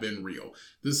not have been real.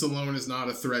 This alone is not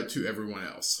a threat to everyone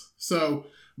else. So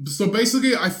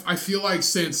basically, I feel like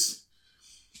since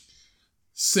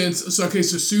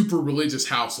super religious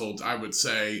households, I would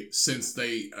say, since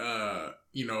they,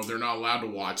 they're not allowed to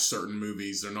watch certain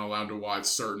movies, they're not allowed to watch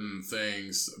certain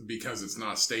things because it's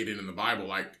not stated in the Bible,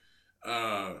 like,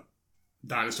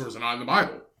 dinosaurs are not in the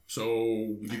Bible.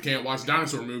 So you can't watch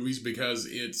dinosaur movies because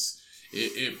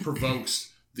it provokes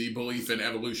the belief in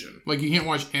evolution. Like, you can't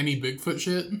watch any Bigfoot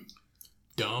shit?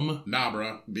 Dumb. Nah,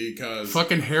 bro, because...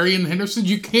 Fucking Harry and the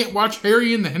Hendersons? You can't watch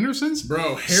Harry and the Hendersons?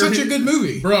 Bro, Such a good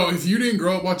movie. Bro, if you didn't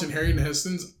grow up watching Harry and the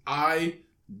Hendersons, I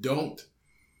don't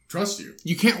trust you.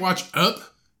 You can't watch Up?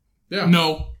 Yeah.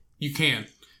 No, you can.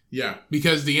 Yeah.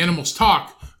 Because the animals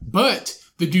talk, but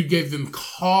the dude gave them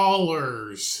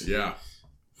collars. Yeah.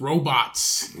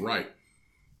 Robots. Right.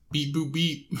 Beep, boop,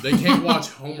 beep. They can't watch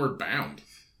Homeward Bound.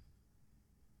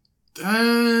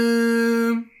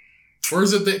 Or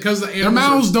is it because the animals... Their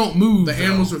mouths don't move, The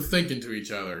animals are thinking to each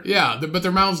other. Yeah, but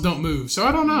their mouths don't move, so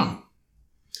I don't know.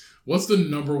 What's the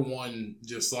number one,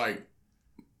 just like,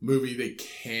 movie they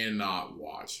cannot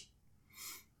watch?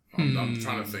 I'm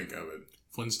trying to think of it.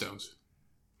 Flintstones.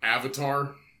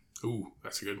 Avatar? Ooh,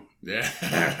 that's a good one. Yeah.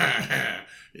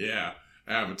 Yeah.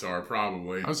 Avatar,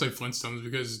 probably. I would say Flintstones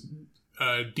because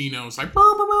Dino's like...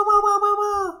 Burr, burr, burr, burr, burr,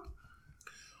 burr.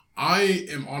 I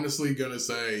am honestly going to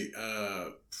say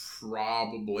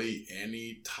probably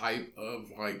any type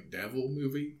of, like, devil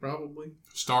movie, probably.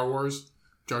 Star Wars.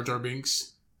 Jar Jar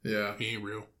Binks. Yeah. He ain't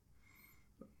real.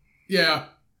 Yeah.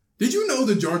 Did you know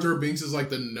that Jar Jar Binks is, like,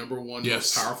 the number one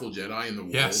Yes. most powerful Jedi in the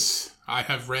world? Yes. I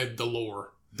have read the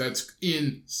lore. That's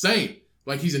insane.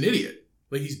 Like, he's an idiot.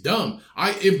 Like, he's dumb.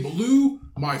 It blew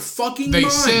my fucking mind. They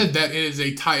said that it is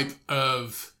a type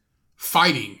of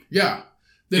fighting. Yeah.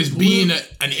 Is being an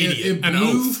idiot. An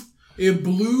oath. It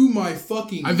blew my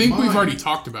fucking mind. I think we've already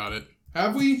talked about it.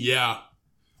 Have we? Yeah.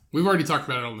 We've already talked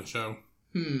about it on the show.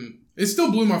 It still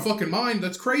blew my fucking mind.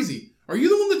 That's crazy. Are you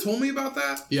the one that told me about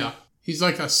that? Yeah. He's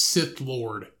like a Sith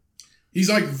Lord. He's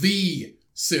like the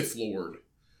Sith Lord.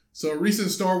 So a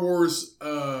recent Star Wars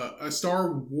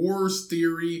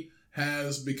theory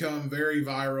has become very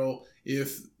viral.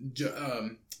 If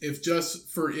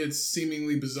just for its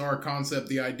seemingly bizarre concept,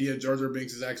 the idea Jar Jar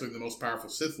Binks is actually the most powerful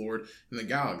Sith Lord in the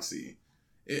galaxy.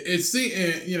 It seems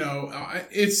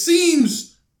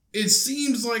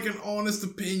like an honest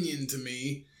opinion to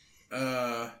me,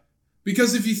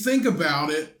 because if you think about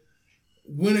it,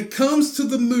 when it comes to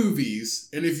the movies,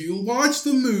 and if you watch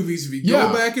the movies, if you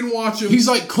go back and watch them, he's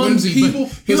like clumsy.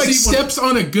 He steps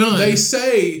on a gun. They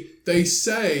say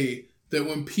that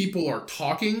when people are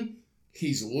talking,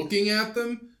 he's looking at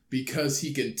them because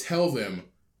he can tell them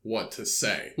what to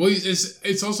say. Well,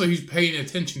 it's also he's paying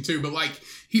attention too, but like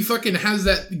he fucking has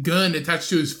that gun attached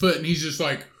to his foot, and he's just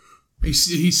like, He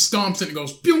stomps it and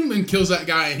goes boom and kills that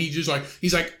guy, and he's like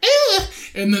eh!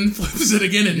 And then flips it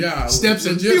again and steps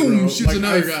and boom, shoots like,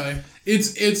 another guy.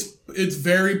 It's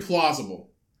very plausible.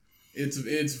 It's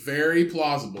very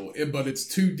plausible, but it's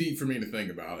too deep for me to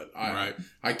think about it.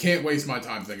 I can't waste my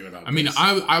time thinking about it. I mean,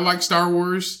 I like Star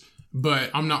Wars, but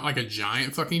I'm not like a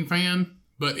giant fucking fan.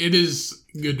 But it is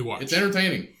good to watch. It's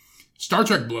entertaining. Star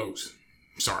Trek blows.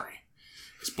 Sorry.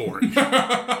 It's boring.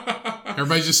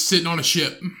 Everybody's just sitting on a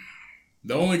ship.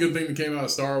 The only good thing that came out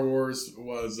of Star Wars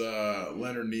was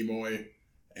Leonard Nimoy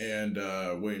and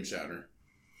William Shatner.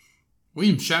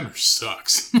 William Shatner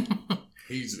sucks.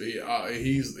 He's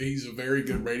a very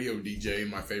good radio DJ in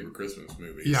my favorite Christmas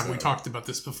movie. Yeah, so. We talked about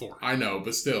this before. I know,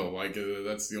 but still, like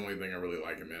that's the only thing I really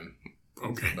like him in.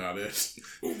 Okay, that's about it.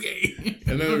 Okay.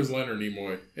 And then there's Leonard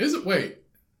Nimoy. Is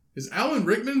Alan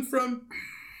Rickman from?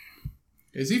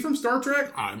 Is he from Star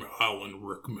Trek? I'm Alan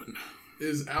Rickman.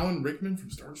 Is Alan Rickman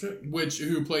from Star Trek?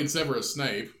 Who played Severus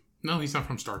Snape? No, he's not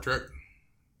from Star Trek.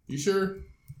 You sure?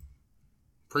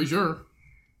 Pretty sure.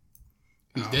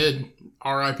 He's dead.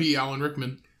 R.I.P. Alan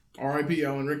Rickman. R.I.P.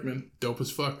 Alan Rickman. Dope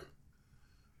as fuck.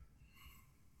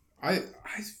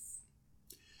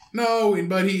 No,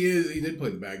 but he did play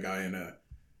the bad guy in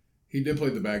he did play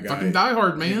the bad guy. Fucking Die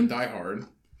Hard, man. Die Hard.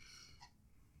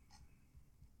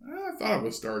 I thought it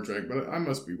was Star Trek, but I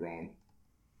must be wrong.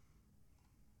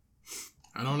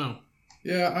 I don't know.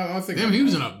 Yeah, I think. Damn, he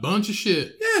was in a bunch of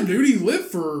shit. Yeah, dude, he lived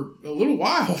for a little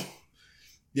while.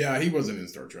 Yeah, he wasn't in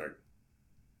Star Trek.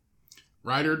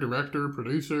 Writer, director,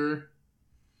 producer.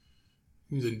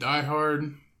 He was in Die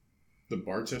Hard. The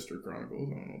Barchester Chronicles.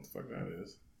 I don't know what the fuck that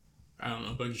is. I don't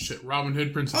know, a bunch of shit. Robin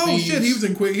Hood, Prince of Thieves. Thieves. Oh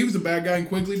shit, he was the bad guy in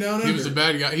Quigley Down Under. He was the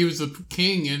bad guy. He was the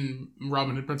king in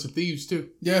Robin Hood, Prince of Thieves too.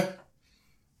 Yeah.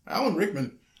 Alan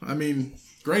Rickman. I mean,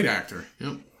 great actor.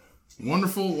 Yep.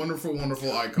 Wonderful, wonderful,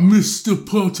 wonderful icon. Mr.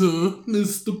 Potter.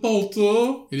 Mr.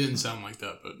 Potter. He didn't sound like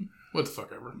that, but what the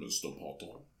fuck ever. Mr.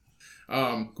 Potter.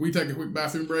 Can we take a quick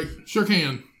bathroom break? Sure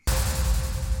can.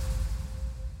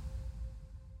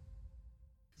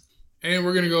 And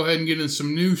we're going to go ahead and get into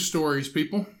some news stories,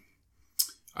 people.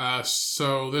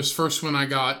 So this first one I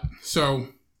got. So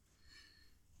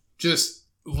just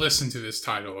listen to this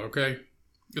title, okay?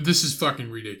 This is fucking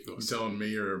ridiculous. You telling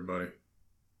me or everybody?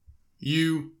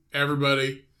 You,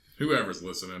 everybody. Whoever's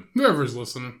listening. Whoever's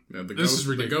listening. Yeah, This is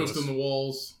ridiculous. The ghost in the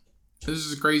walls. This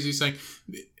is the craziest thing.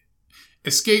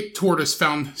 Escaped tortoise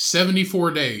found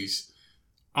 74 days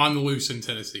on the loose in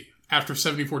Tennessee. After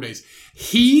 74 days.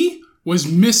 He was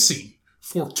missing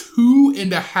for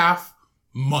 2.5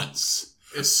 months.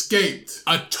 Escaped.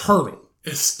 A turtle.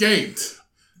 Escaped.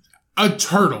 A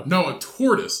turtle. No, a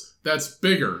tortoise. That's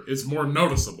bigger. It's more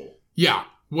noticeable. Yeah,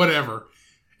 whatever.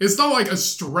 It's not like a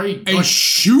stray... A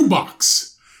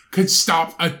shoebox could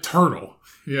stop a turtle.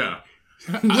 Yeah.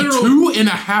 Literally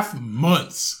 2.5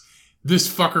 months this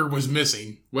fucker was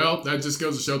missing. Well, that just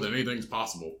goes to show that anything's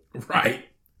possible. Right.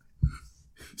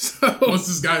 So, what's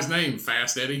this guy's name?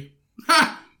 Fast Eddie?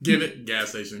 Ha! Get it? Gas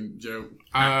station joke.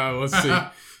 Let's see.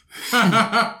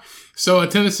 So a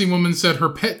Tennessee woman said her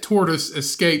pet tortoise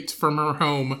escaped from her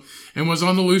home and was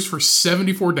on the loose for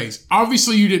 74 days.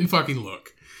 Obviously, you didn't fucking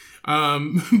look.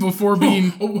 Before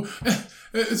being...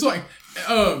 It's like,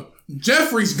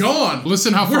 Jeffrey's gone.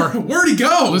 Listen how far... Where'd he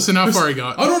go? Listen how far he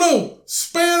got. I don't know.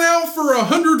 Span out for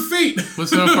 100 feet.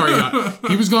 Listen how far he got.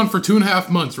 He was gone for 2.5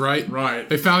 months, right? Right.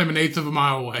 They found him 1/8 of a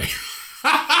mile away.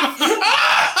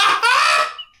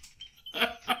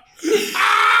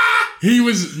 He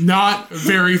was not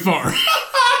very far. My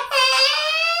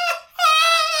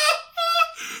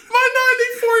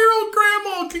 94-year-old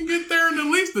grandma can get there in at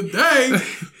least a day.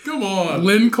 Come on.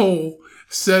 Lynn Cole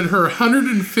said her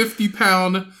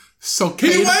 150-pound sulcata...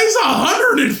 He weighs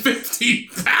 150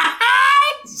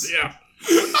 pounds? Yeah.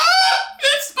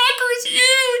 This fucker is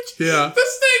huge. Yeah.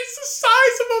 This thing's the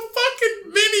size of a fucking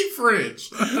mini fridge.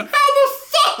 How the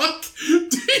fuck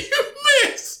do you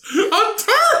miss a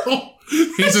turtle?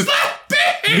 He's that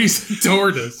big. He's a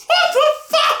tortoise. What the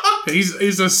fuck?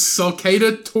 He's a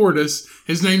sulcata tortoise.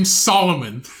 His name's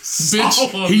Solomon. Solomon.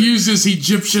 Bitch, he uses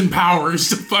Egyptian powers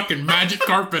to fucking magic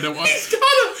carpet it. He's got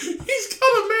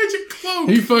a magic cloak.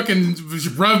 He fucking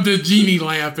rubbed a genie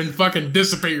lamp and fucking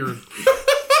disappeared.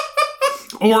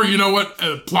 Or, you know what?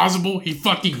 Plausible, he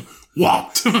fucking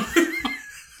walked.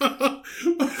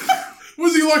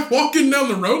 Was he like walking down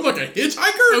the road like a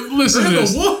hitchhiker? Listen to in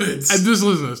this. the woods. Just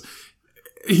listen to this.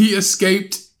 He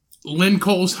escaped Lynn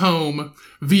Cole's home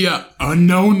via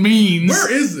unknown means.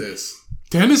 Where is this?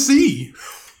 Tennessee.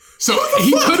 So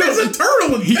Who the fuck is a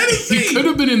turtle in Tennessee? He could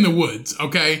have been in the woods,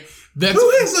 okay? That's Who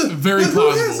has a very who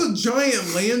plausible. has a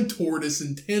giant land tortoise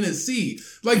in Tennessee?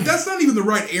 Like, that's not even the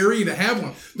right area to have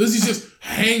one. Does he just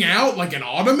hang out like an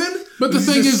ottoman? But the Is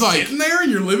he thing just is, like, sitting there in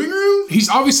your living room. he's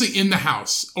obviously in the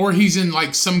house, or he's in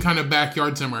like some kind of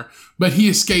backyard somewhere, but he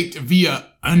escaped via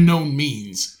unknown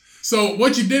means. So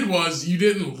what you did was you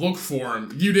didn't look for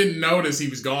him. You didn't notice he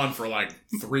was gone for like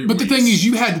 3 But weeks. the thing is,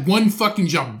 you had one fucking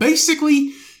job.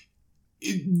 Basically,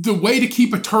 the way to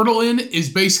keep a turtle in is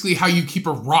basically how you keep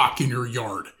a rock in your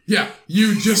yard. yeah,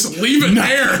 you just leave it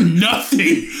there.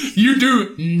 Nothing. You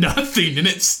do nothing, and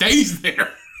it stays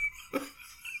there.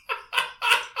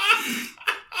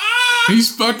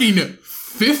 He's fucking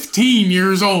 15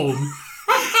 years old,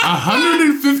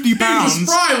 150 He's a pounds,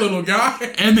 spry little guy.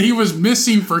 and he was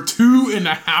missing for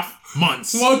 2.5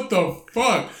 months. What the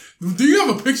fuck? Do you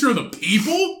have a picture of the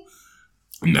people?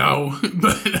 No,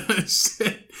 but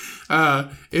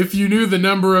if you knew the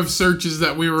number of searches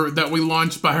that we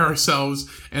launched by ourselves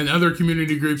and other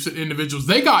community groups and individuals,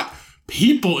 they got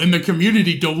people in the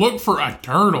community to look for a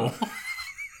turtle.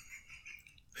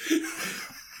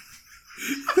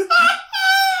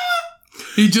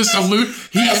 He just alluded.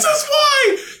 This is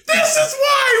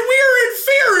why we're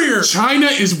inferior. China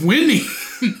is winning.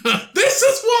 This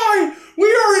is why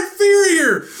we are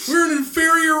inferior. We're an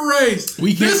inferior race.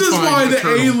 We can't This is find why a the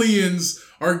turtle. aliens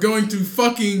are going to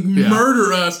fucking Yeah.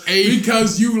 murder us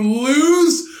because you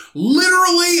lose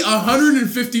literally a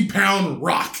 150-pound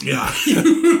rock. Yeah.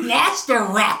 You lost a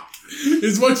rock.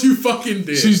 Is what you fucking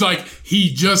did. She's like,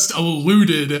 he just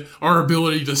eluded our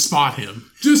ability to spot him.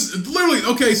 Just literally,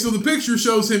 okay, so the picture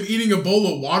shows him eating a bowl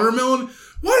of watermelon.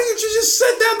 Why didn't you just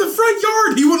sit down in the front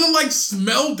yard? He would have, like,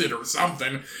 smelled it or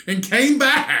something and came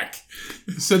back.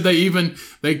 Said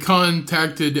they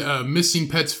contacted missing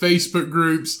pets Facebook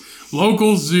groups,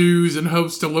 local zoos in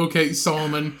hopes to locate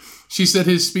Solomon. She said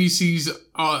his species,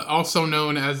 also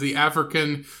known as the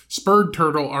African spurred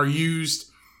turtle, are used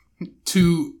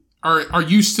to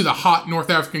the hot North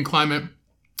African climate,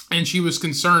 and she was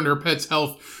concerned her pet's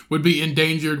health would be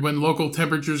endangered when local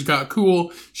temperatures got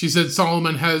cool. She said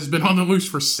Solomon has been on the loose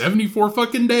for 74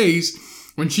 fucking days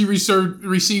when she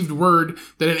received word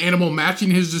that an animal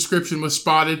matching his description was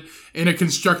spotted in a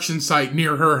construction site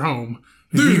near her home.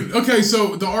 Dude, okay,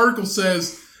 so the article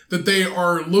says that they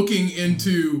are looking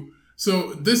into,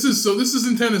 so this is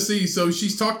in Tennessee, so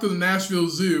she's talked to the Nashville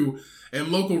Zoo and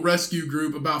local rescue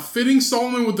group about fitting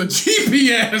Solomon with a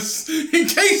GPS in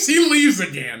case he leaves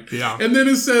again. Yeah. And then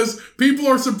it says, people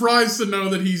are surprised to know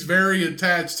that he's very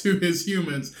attached to his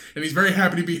humans and he's very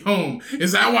happy to be home.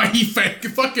 Is that why he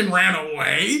fucking ran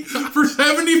away for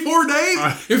 74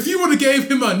 days? If you would have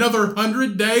gave him another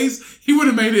 100 days, he would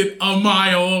have made it a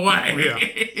mile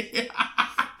away.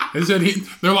 They said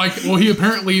they're like, well, he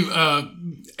apparently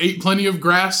ate plenty of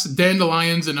grass,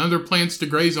 dandelions, and other plants to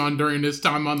graze on during his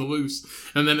time on the loose.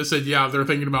 And then it said, yeah, they're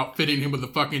thinking about fitting him with a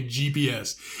fucking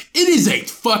GPS. It is a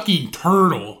fucking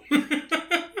turtle.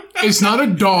 It's not a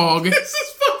dog. This is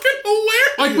fucking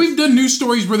hilarious. Like, we've done news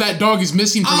stories where that dog is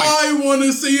missing for like... I want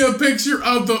to see a picture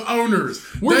of the owners.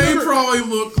 They probably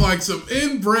look like some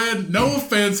inbred, no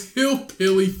offense,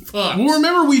 hillbilly fucks. Well,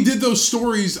 remember we did those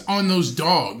stories on those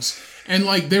dogs, and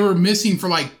like they were missing for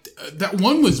like... that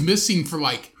one was missing for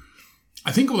like,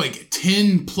 I think like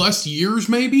 10 plus years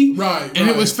maybe. Right. And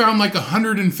it was found like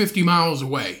 150 miles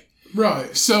away.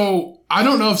 Right. So I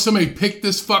don't know if somebody picked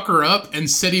this fucker up and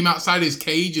set him outside his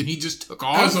cage and he just took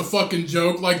off. As a fucking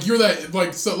joke. Like, you're that,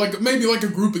 like, so, like, maybe like a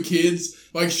group of kids,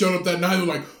 like, showed up that night and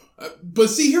were like, but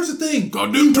see, here's the thing.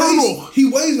 Goddamn turtle. He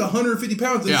weighs 150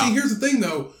 pounds. And Yeah. see, here's the thing,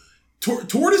 though.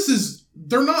 Tortoises,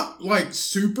 they're not, like,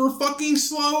 super fucking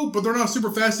slow, but they're not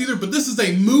super fast either. But this is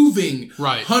a moving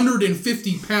Right.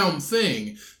 150-pound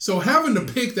thing. So having to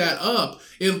pick that up,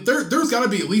 there's got to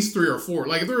be at least 3 or 4.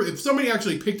 Like, if somebody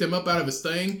actually picked him up out of his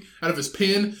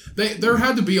pen, there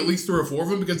had to be at least 3 or 4 of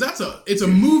them, because it's a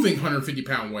moving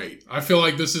 150-pound weight. I feel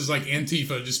like this is like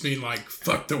Antifa just being like,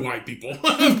 fuck the white people.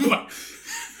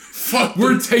 Fuck,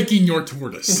 We're taking your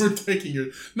tortoise. we're taking your...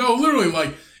 No, literally,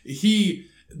 like,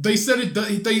 they said it.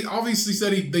 They obviously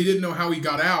said they didn't know how he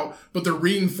got out, but they're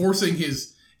reinforcing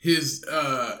his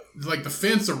like the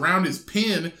fence around his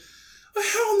pen.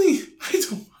 I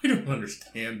don't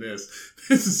understand this.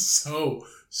 This is so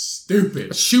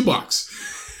stupid. A shoebox.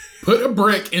 Put a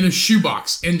brick in a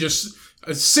shoebox and just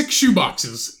 6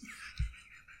 shoeboxes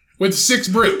with 6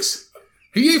 bricks.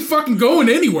 He ain't fucking going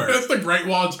anywhere. That's the Great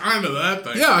Wall of China, that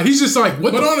thing. Yeah, he's just like,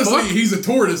 what But the honestly, fuck? he's a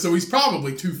tortoise, so he's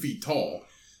probably 2 feet tall.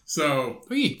 So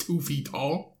He ain't 2 feet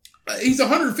tall. he's a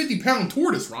 150-pound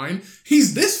tortoise, Ryan.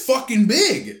 He's this fucking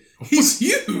big. He's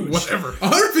huge. Whatever.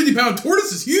 150-pound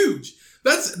tortoise is huge.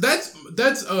 That's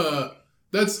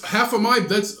That's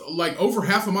like over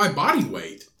half of my body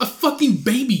weight. A fucking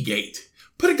baby gate.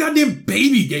 Put a goddamn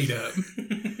baby gate up.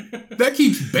 That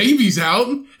keeps babies out,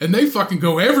 and they fucking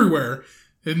go everywhere.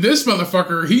 And this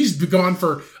motherfucker, he's been gone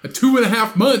for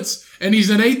 2.5 months, and he's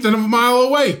 1/8 of a mile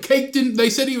away. They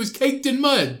said he was caked in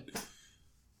mud.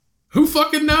 Who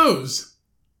fucking knows?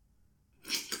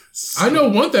 I know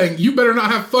one thing, you better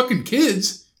not have fucking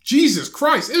kids. Jesus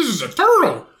Christ, this is a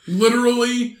turtle.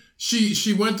 Literally,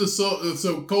 she went to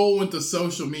so Cole went to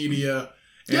social media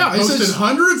and Yeah, it posted says-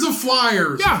 hundreds of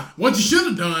flyers. Yeah. What you should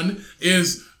have done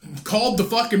is called the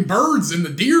fucking birds and the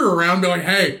deer around, be like,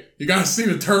 hey, you guys see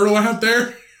the turtle out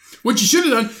there? What you should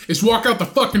have done is walk out the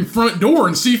fucking front door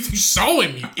and see if you saw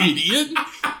him, you idiot.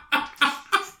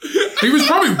 He was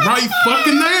probably right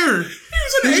fucking there.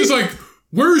 He's just like,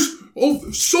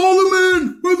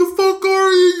 Solomon, where the fuck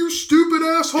are you, you stupid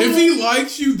asshole? If he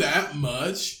likes you that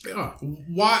much, Yeah.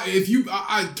 why? If you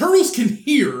turtles can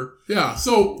hear, Yeah.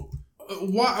 so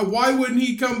why wouldn't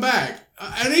he come back?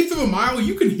 An 1/8 of a mile,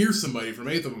 you can hear somebody from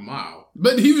 1/8 of a mile.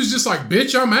 But he was just like,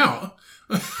 bitch, I'm out.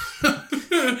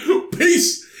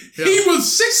 Peace. Yeah. He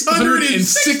was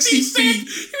 660 feet.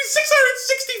 He was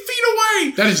 660 feet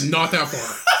away. That is not that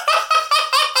far.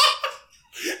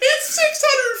 It's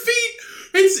 600 feet.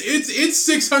 It's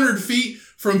 600 feet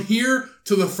from here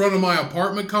to the front of my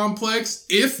apartment complex.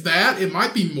 If that, it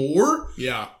might be more.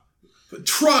 Yeah.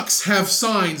 Trucks have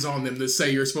signs on them that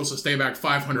say you're supposed to stay back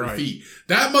 500 Right. feet.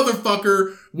 That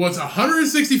motherfucker was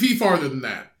 160 feet farther than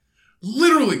that.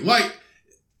 Literally, like,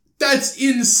 that's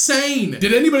insane.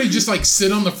 Did anybody just like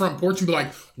sit on the front porch and be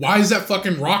like, why is that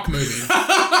fucking rock moving?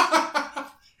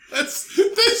 This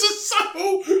is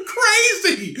so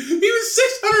crazy. He was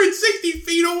 660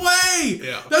 feet away.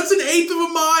 Yeah. That's 1/8 of a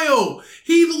mile.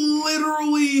 He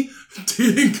literally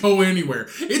didn't go anywhere.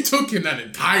 It took him that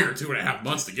entire 2.5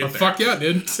 months to get there. Fuck yeah,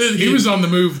 dude. He was on the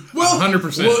move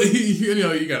 100%. Well,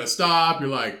 you gotta stop. You're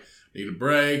like, need a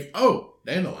break. Oh,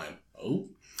 dandelion. Oh.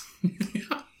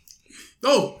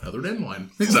 Oh, another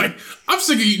dandelion. He's like, I'm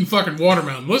sick of eating fucking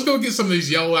watermelon. Let's go get some of these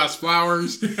yellow ass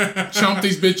flowers. Chomp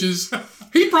these bitches.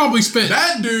 He probably spent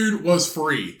That dude was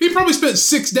free.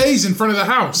 6 days in front of the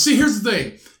house. See, here's the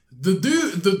thing.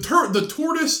 The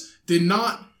tortoise did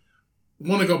not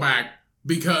want to go back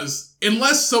because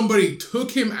unless somebody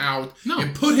took him out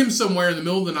and put him somewhere in the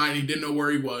middle of the night and he didn't know where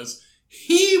he was,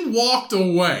 he walked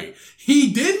away.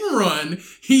 He didn't run.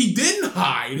 He didn't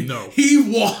hide. No. He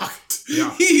walked.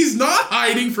 Yeah. He's not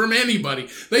hiding from anybody.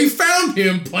 They found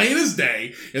him plain as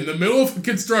day in the middle of a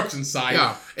construction site.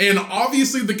 Yeah. And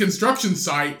obviously the construction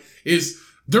site is...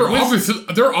 They're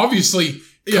obviously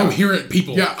coherent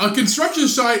people. Yeah, a construction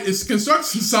site is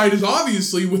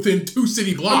obviously within 2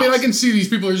 city blocks. I mean, I can see these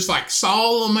people are just like,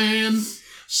 Solomon,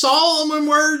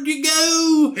 where'd you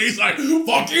go? He's like,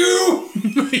 fuck you!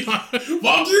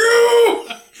 Fuck you!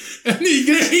 And he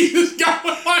just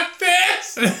going like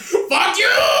this. Fuck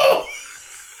you!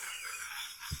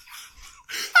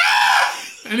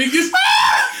 And he gets...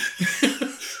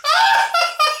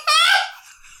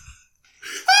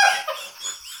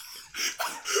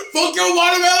 Fuck your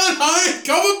watermelon, I ain't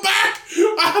coming back!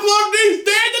 I love these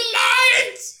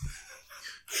dandelions!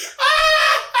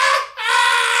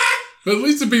 But at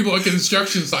least the people at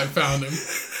construction site found him.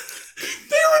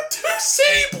 They were 2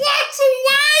 city blocks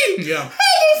away! Yeah.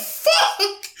 How the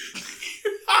fuck?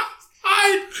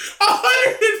 A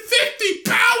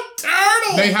 150-pound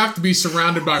turtle! They have to be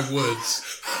surrounded by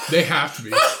woods. They have to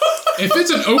be. If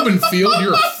it's an open field,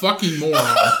 you're a fucking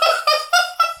moron.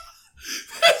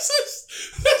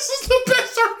 This is the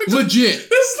best article. Legit.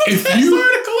 This is the best article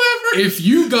ever. If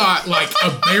you got like a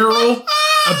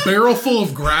barrel full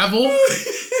of gravel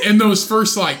in those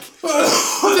first the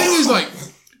thing is like,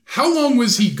 how long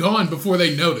was he gone before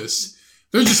they noticed?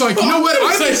 They're just like, you know what? I'm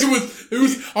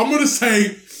gonna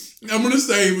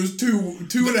say it was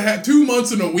 2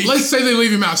 months and a week. Let's say they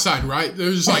leave him outside, right?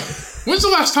 They're just like, when's the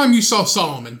last time you saw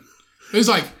Solomon? It's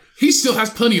like, he still has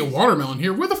plenty of watermelon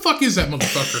here. Where the fuck is that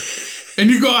motherfucker? And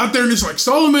you go out there and it's like,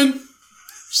 Solomon.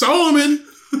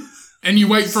 And you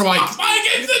wait for like...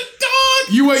 It's a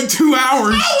dog! You wait 2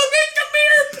 hours. Solomon, come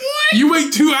here, boy! You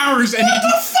wait 2 hours and What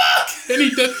the fuck?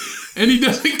 and he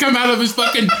doesn't come out of his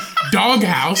fucking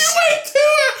doghouse.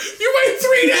 You wait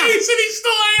 3 days and he's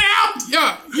still ain't out!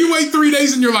 Yeah, you wait 3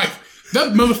 days and you're like,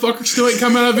 that motherfucker still ain't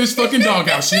coming out of his fucking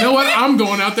doghouse. You know what? I'm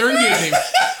going out there and getting him.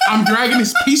 I'm dragging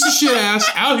his piece of shit ass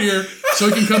out here so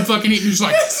he can come fucking eat. And you're just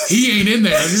like, he ain't in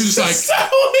there. And you're just like, so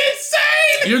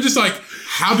insane! You're just like,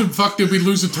 how the fuck did we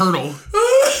lose a turtle?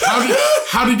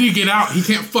 How did he get out? He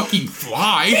can't fucking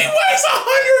fly. He weighs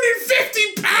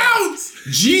 150 pounds!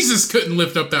 Jesus couldn't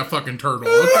lift up that fucking turtle,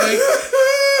 okay?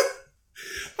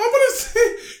 I'm gonna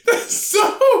say that's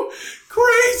so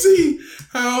crazy.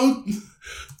 How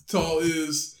tall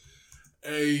is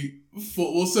a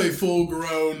we'll say full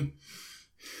grown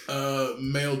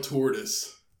male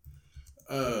tortoise?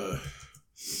 Oh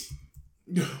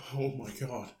my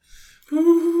god.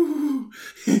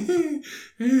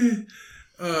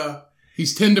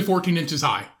 He's 10 to 14 inches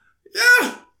high.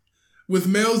 Yeah. With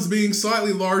males being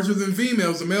slightly larger than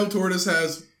females, the male tortoise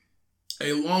has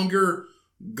a longer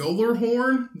gular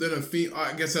horn than a female.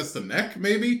 I guess that's the neck,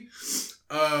 maybe.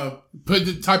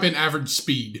 Type in average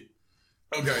speed.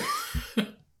 Okay.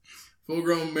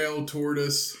 Full-grown male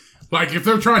tortoise. Like, if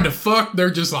they're trying to fuck, they're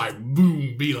just like,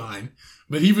 boom, beeline.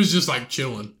 But he was just like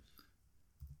chilling.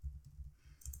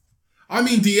 I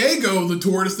mean, Diego, the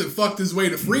tortoise that fucked his way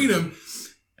to freedom,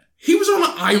 he was on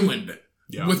an island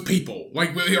with people,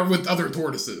 like, or with other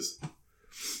tortoises.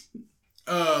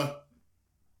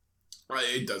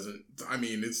 It doesn't, I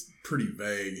mean, it's pretty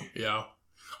vague. Yeah.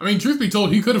 I mean, truth be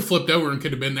told, he could have flipped over and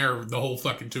could have been there the whole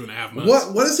fucking 2.5 months.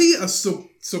 What is he? A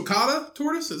sulcata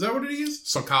tortoise? Is that what it is?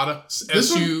 Sulcata.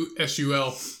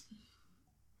 S-U-L-C-A-T.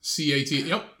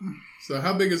 Yep. So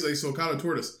how big is a sulcata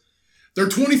tortoise? They're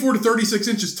 24 to 36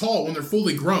 inches tall when they're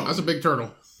fully grown. That's a big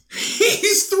turtle.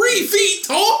 He's 3 feet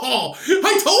tall.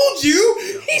 I told you.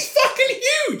 He's fucking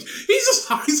huge. He's the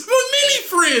size of a mini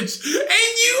fridge.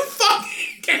 And you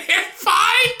fucking can't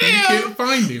find him. You can't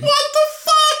find him. What the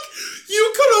fuck?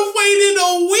 You could have waited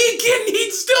a week and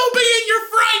he'd still be in your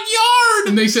front yard.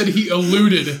 And they said he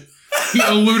eluded. He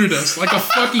eluded us like a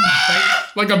fucking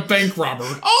bank robber.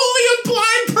 Only a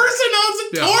blind person owns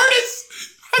a tortoise.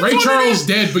 That's Ray Charles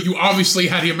dead, but you obviously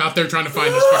had him out there trying to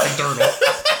find this fucking turtle.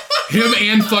 Him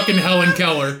and fucking Helen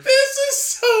Keller. This is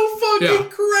so fucking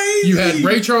crazy. You had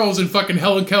Ray Charles and fucking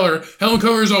Helen Keller. Helen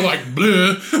Keller's all like,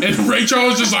 bleh. And Ray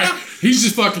Charles just like, he's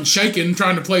just fucking shaking,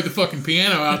 trying to play the fucking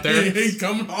piano out there. He's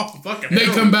coming off the fucking They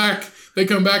come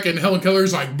back and Helen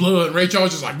Keller's like, bleh. And Ray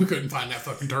Charles is like, we couldn't find that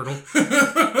fucking turtle.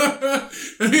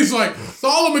 And he's like,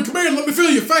 Solomon, come here and let me feel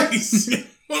your face.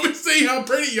 Let me see how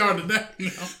pretty you are today.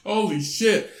 Holy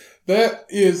shit. That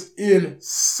is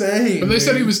insane. But they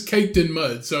said he was caked in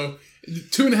mud, so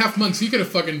 2.5 months, he could have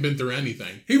fucking been through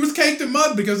anything. He was caked in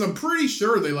mud because I'm pretty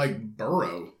sure they like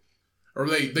burrow. Or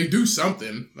they do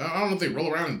something. I don't know if they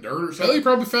roll around in dirt or something. They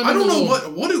probably found I don't know what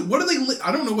do they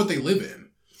I don't know what they live in.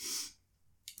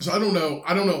 So I don't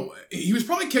know. He was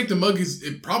probably caked in mud because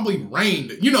it probably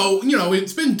rained. You know,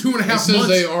 it's been 2.5 months. It says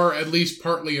they are at least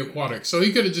partly aquatic, so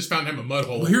he could have just found him a mud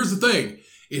hole. Well, here's the thing.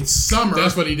 It's summer.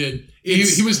 That's what he did.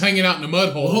 He was hanging out in a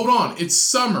mud hole. Well, hold on. It's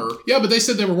summer. Yeah, but they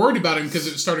said they were worried about him because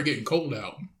it started getting cold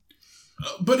out.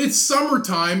 But it's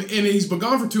summertime, and he's been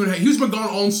gone for 2.5. He's been gone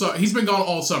all summer. He's been gone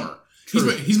all summer. He's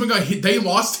been gone. They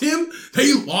lost him.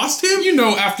 You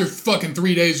know, after fucking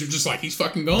 3 days, you're just like, he's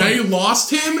fucking gone. They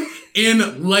lost him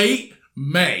in late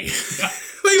May.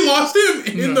 They lost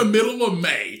him in the middle of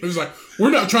May. It was like, we're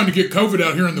not trying to get COVID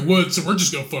out here in the woods, so we're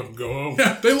just gonna fucking go home.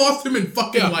 Yeah, they lost him in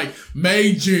fucking like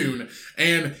May, June,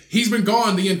 and he's been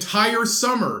gone the entire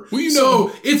summer. Well, you know,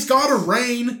 so it's gotta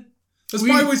rain. That's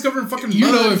probably why he's covered in fucking mud.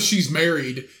 You know, if she's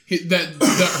married, that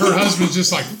her husband's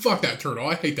just like, fuck that turtle.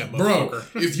 I hate that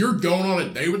motherfucker. Bro, if you're going on a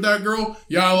date with that girl,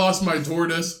 yeah, I lost my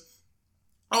tortoise.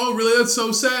 Oh, really? That's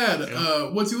so sad. Yeah.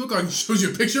 What's he look like? He shows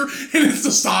you a picture, and it's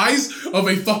the size of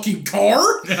a fucking car?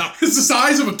 Yeah. It's the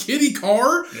size of a kiddie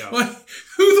car? Yeah. Like,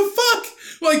 who the fuck?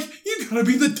 Like, you gotta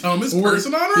be the dumbest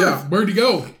person on earth. Yeah, where'd he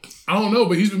go? I don't know,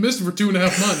 but he's been missing for 2.5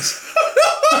 months.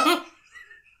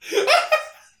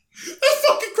 That's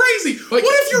fucking crazy. Like,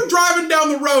 what if you're driving down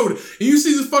the road and you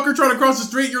see this fucker trying to cross the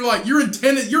street? You're like, you're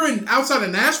in outside of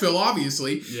Nashville,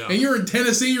 obviously, and you're in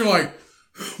Tennessee. You're like,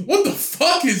 what the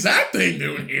fuck is that thing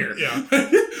doing here? Yeah.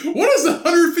 What is a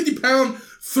 150-pound,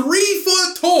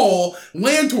 3-foot tall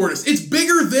land tortoise? It's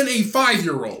bigger than a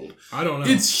 5-year-old. I don't know.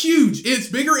 It's huge. It's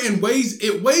bigger and weighs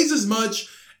as much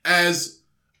as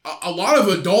a lot of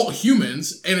adult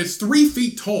humans, and it's 3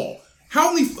 feet tall.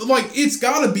 How many, it's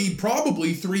gotta be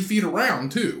probably 3 feet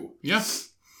around, too. Yeah.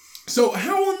 So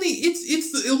how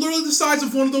it's literally the size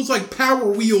of one of those,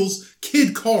 Power Wheels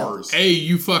kid cars. Hey,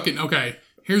 you fucking, okay.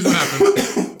 Here's what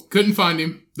happened. Couldn't find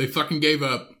him. They fucking gave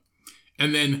up.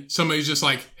 And then somebody's just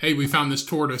like, hey, we found this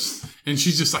tortoise. And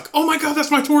she's just like, oh my God,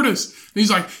 that's my tortoise. And he's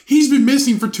like, he's been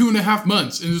missing for 2.5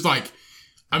 months. And it's like,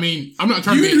 I mean, I'm not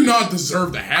trying to be... You do not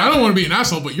deserve to have it. I don't want to be an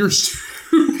asshole, but you're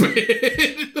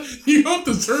stupid. You don't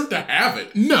deserve to have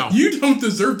it. No. You don't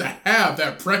deserve to have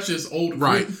that precious old...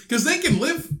 Right. Because they can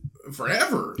live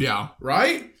forever. Yeah.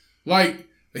 Right?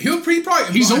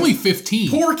 He's only 15.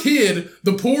 Poor kid,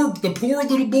 the poor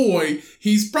little boy.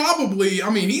 He's probably, I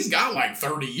mean, he's got like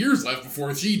 30 years left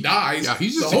before she dies. Yeah,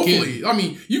 he's just a kid. I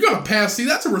mean, you got to pass. See,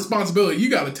 that's a responsibility you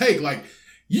got to take. Like,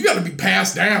 you got to be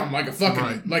passed down like a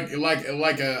fucking like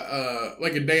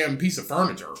a damn piece of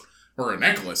furniture or a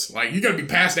necklace. Like, you got to be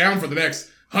passed down for the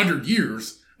next 100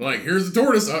 years. Like, here's the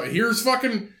tortoise. Here's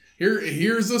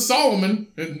the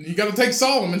Solomon, and you got to take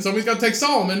Solomon. Somebody's got to take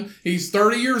Solomon. He's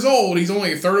 30 years old. He's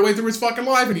only a third of the way through his fucking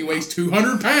life, and he weighs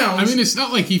 200 pounds. I mean, it's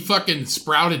not like he fucking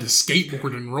sprouted a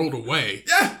skateboard and rolled away.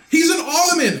 Yeah, he's an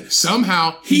ottoman.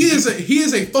 Somehow he is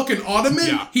a fucking ottoman.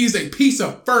 Yeah. He is a piece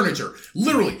of furniture.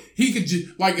 Literally, he could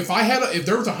just, like, if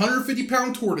there was a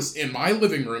 150-pound tortoise in my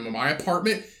living room in my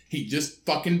apartment, he'd just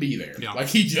fucking be there. Yeah. Like,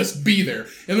 he'd just be there.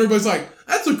 And everybody's like,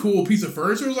 that's a cool piece of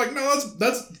furniture. I was like, no,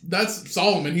 that's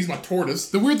Solomon. He's my tortoise.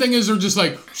 The weird thing is they're just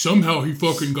like, somehow he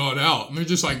fucking got out. And they're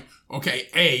just like,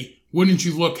 okay, wouldn't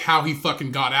you look how he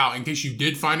fucking got out in case you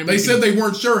did find him? They said they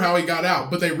weren't sure how he got out,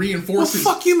 but they reinforced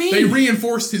fuck you mean? They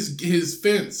reinforced his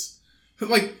fence.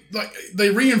 Like they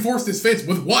reinforced his fence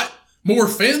with what? More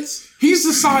fence? He's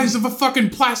the size of a fucking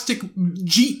plastic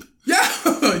Jeep. Yeah,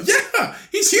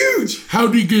 he's huge.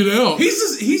 How'd he get out?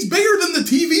 He's bigger than the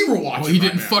TV we're watching. Well, he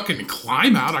didn't fucking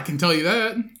climb out, I can tell you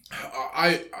that.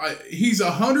 He's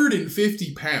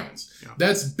 150 pounds. Yeah.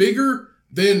 That's bigger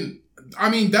than, I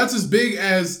mean, that's as big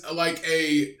as like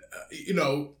a,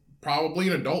 probably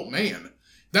an adult man.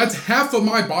 That's half of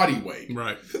my body weight.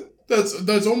 Right.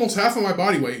 That's almost half of my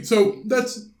body weight. So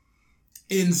that's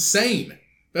insane.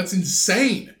 That's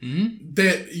insane. Mm-hmm.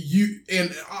 That you,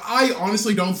 and I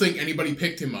honestly don't think anybody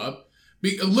picked him up.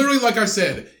 Literally, like I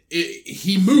said,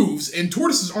 he moves, and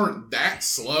tortoises aren't that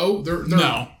slow. They're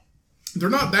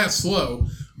not that slow,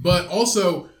 but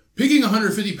also picking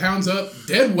 150 pounds up,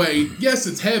 dead weight, yes,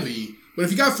 it's heavy, but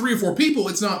if you got 3 or 4 people,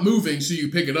 it's not moving, so you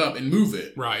pick it up and move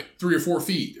it. Right. 3 or 4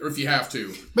 feet, or if you have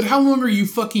to. But how long are you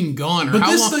fucking gone? Or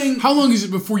how long is it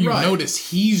before you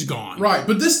notice he's gone? Right,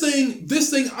 but this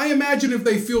thing, I imagine if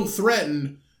they feel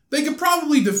threatened, they could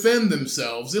probably defend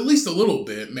themselves, at least a little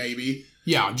bit, maybe.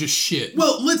 Yeah, just shit.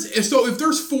 Well, so if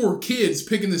there's 4 kids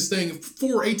picking this thing,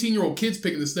 4 18-year-old kids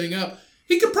picking this thing up,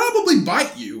 he could probably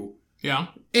bite you. Yeah.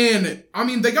 And, I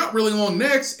mean, they got really long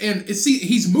necks, and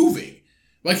he's moving.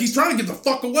 Like, he's trying to get the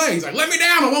fuck away. He's like, let me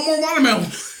down, I want more watermelon.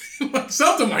 Like,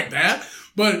 something like that.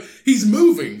 But he's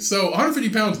moving. So 150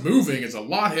 pounds moving is a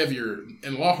lot heavier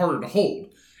and a lot harder to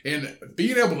hold. And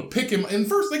being able to pick him, and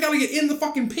first they got to get in the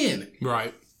fucking pin.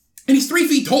 Right. And he's 3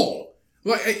 feet tall.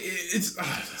 Like, it's...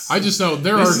 I just know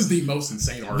this is the most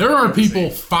insane art. There are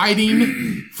people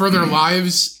fighting for their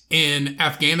lives in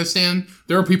Afghanistan.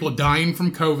 There are people dying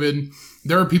from COVID.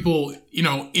 There are people,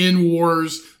 in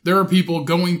wars. There are people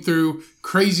going through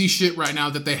crazy shit right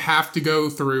now that they have to go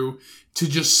through to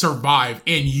just survive.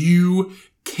 And you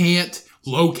can't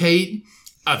locate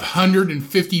a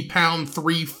 150-pound,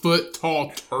 3-foot tall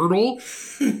turtle?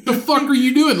 The fuck are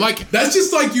you doing? Like, that's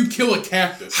just like you kill a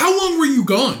cactus. How long were you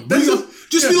gone? Be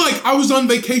like, I was on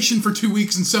vacation for 2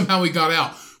 weeks and somehow we got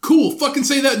out. Cool, fucking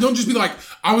say that. Don't just be like,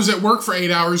 I was at work for 8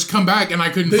 hours, come back and I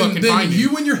couldn't fucking find you.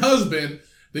 You and your husband,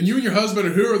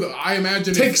 I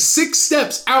imagine... Take 6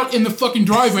 steps out in the fucking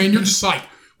driveway and you're just like,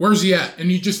 where's he at?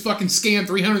 And you just fucking scan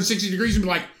 360 degrees and be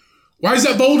like, why is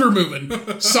that boulder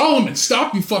moving? Solomon,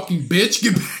 stop, you fucking bitch.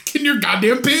 Get back in your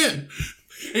goddamn pen.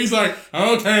 He's like,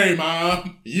 okay,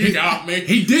 Mom, you got me.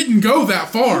 He didn't go that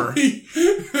far. He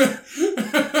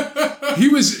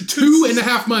was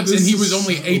 2.5 months and he was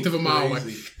only 1/8 of a mile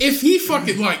away. If he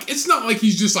fucking, it's not like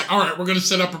he's just like, all right, we're going to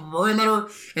set up a perimeter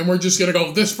and we're just going to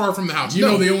go this far from the house. You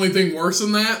know the only thing worse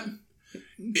than that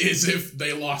is if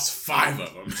they lost 5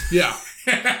 of them. Yeah.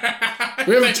 We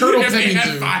have a turtle penning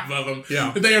zoo. 5 of them.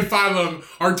 Yeah. If they had 5 of them,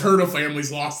 our turtle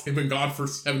family's lost. They've been gone for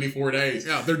 74 days.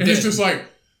 Yeah, they're dead. dead. It's just like,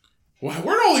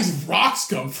 where'd all these rocks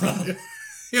come from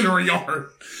in our yard?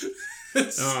 I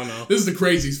don't know. This is the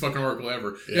craziest fucking article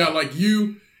ever. Yeah, like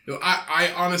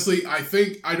I honestly,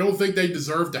 I don't think they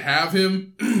deserve to have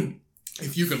him.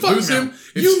 If you can lose him.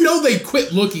 They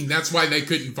quit looking. That's why they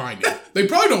couldn't find him. They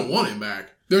probably don't want him back.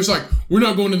 There's we're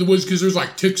not going to the woods because there's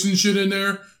ticks and shit in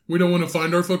there. We don't want to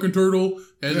find our fucking turtle.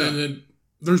 And then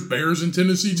there's bears in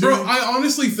Tennessee too. Bro, I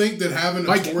honestly think that having a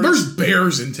tortoise... There's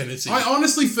bears in Tennessee. I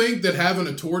honestly think that having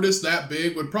a tortoise that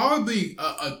big would probably be...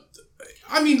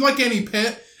 like any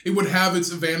pet, it would have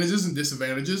its advantages and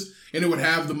disadvantages. And it would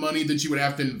have the money that you would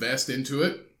have to invest into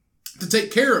it to take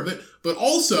care of it. But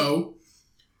also,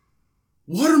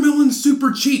 watermelon's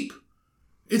super cheap.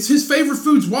 It's his favorite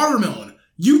food's watermelon.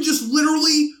 You just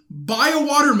literally buy a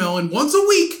watermelon once a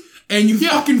week and you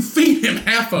fucking feed him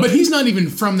half of it. But he's not even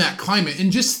from that climate. And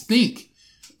just think,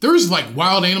 There's like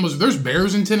wild animals. There's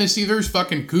bears in Tennessee. There's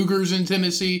fucking cougars in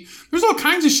Tennessee. There's all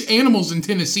kinds of animals in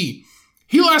Tennessee.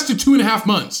 He lasted 2.5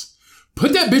 months.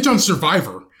 Put that bitch on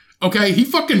Survivor. Okay? He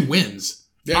fucking wins.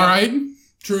 Yeah. All right?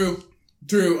 True.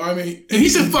 I mean... And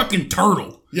he's a fucking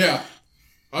turtle. Yeah.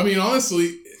 I mean,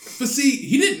 honestly... But see,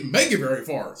 he didn't make it very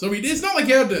far. So it's not like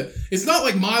he had to... It's not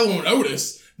like Milo and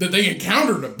Otis that they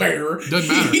encountered a bear. Doesn't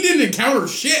matter. He didn't encounter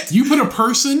shit. You put a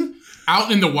person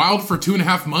out in the wild for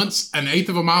 2.5 months, 1/8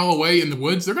 of a mile away in the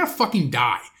woods, they're gonna fucking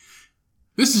die.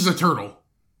 This is a turtle.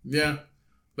 Yeah.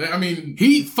 I mean...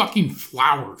 He ate fucking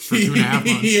flowers for 2.5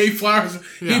 months. He ate flowers.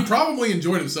 Yeah. He probably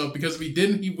enjoyed himself because if he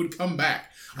didn't, he would come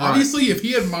back. Right. Obviously, if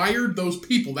he admired those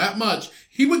people that much,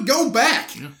 he would go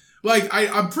back. Yeah. Like,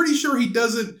 I'm pretty sure he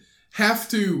doesn't have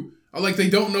to... Like,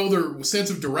 they don't know their sense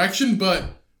of direction, but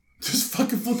just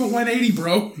fucking flip a 180,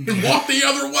 bro, and walk the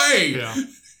other way. Yeah.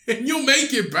 And you'll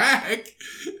make it back.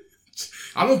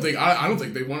 I don't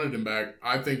think they wanted him back.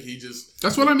 I think he just...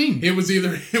 That's what I mean. It was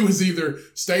either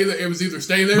stay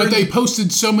there. But they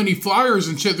posted so many flyers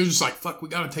and shit, they're just like, fuck, we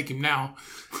gotta take him now.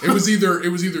 It was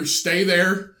either stay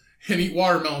there and eat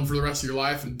watermelon for the rest of your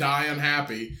life and die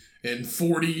unhappy in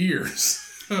 40 years.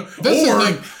 That's the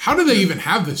thing. How do they even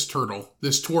have this turtle,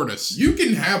 this tortoise? You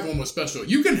can have one with special...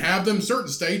 You can have them, certain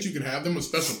states, you can have them with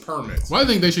special permits. Well, I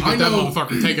think they should get that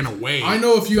motherfucker taken away. I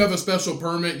know if you have a special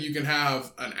permit, you can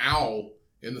have an owl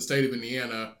in the state of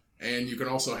Indiana, and you can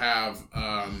also have...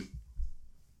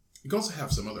 you can also have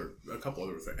a couple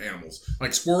other animals.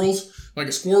 Like squirrels, like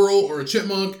a squirrel or a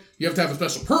chipmunk. You have to have a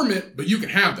special permit, but you can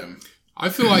have them. I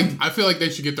feel like they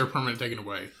should get their permit taken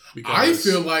away. Because I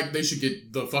feel like they should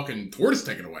get the fucking tortoise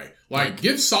taken away. Like,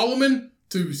 give Solomon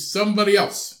to somebody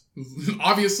else.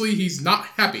 Obviously, he's not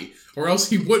happy, or else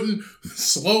he wouldn't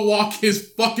slow walk his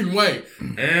fucking way.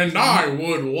 And I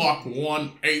would walk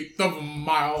 1/8 of a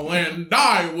mile, and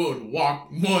I would walk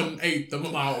 1/8 of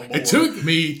a mile more. It took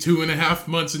me 2.5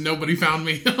 months and nobody found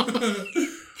me.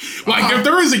 Like, if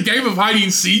there is a game of hide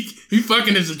and seek, he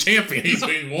fucking is a champion. He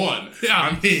won. Yeah.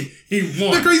 I mean, he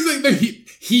won. The crazy thing that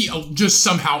he just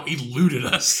somehow eluded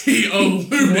us. He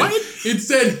eluded. What? It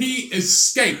said he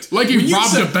escaped. Like he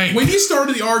robbed a bank. When you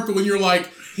started the article and you're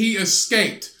like, he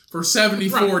escaped for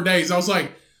 74 days, I was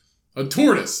like, a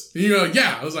tortoise. And you're like,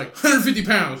 yeah. I was like, 150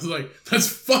 pounds. I was like, that's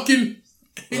fucking...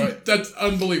 Right. That's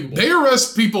unbelievable. They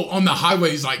arrest people on the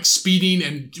highways, like speeding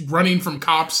and running from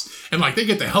cops, and like they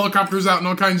get the helicopters out and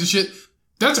all kinds of shit.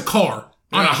 That's a car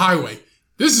on a highway.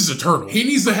 This is a turtle. He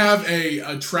needs to have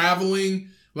a traveling,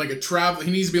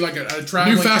 he needs to be like a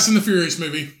traveling... New Fast and the Furious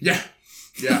movie. Yeah.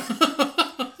 Yeah.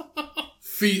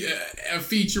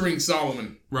 Featuring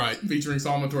Solomon. Right. Featuring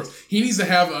Solomon Torres. He needs to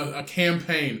have a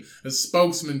campaign, a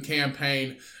spokesman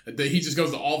campaign, that he just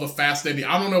goes to all the Fast Eddie.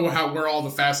 I don't know where all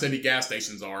the Fast Eddie gas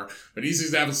stations are, but he needs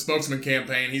to have a spokesman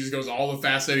campaign. He just goes to all the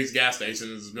Fast Eddie's gas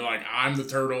stations and be like, I'm the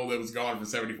turtle that was gone for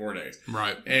 74 days.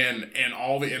 Right. And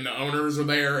the owners are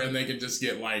there, and they can just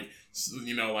get like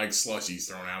slushies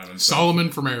thrown out of them.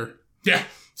 Solomon for mayor. Yeah.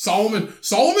 Solomon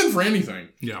for anything.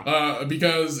 Yeah.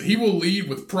 Because he will lead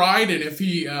with pride, and if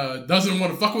he doesn't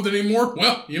want to fuck with it anymore,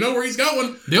 well, you know where he's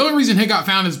going. The only reason he got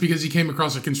found is because he came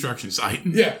across a construction site.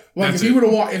 Yeah. Like if he would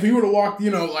have walked,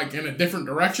 like in a different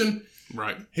direction,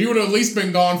 right, he would have at least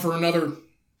been gone for another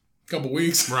couple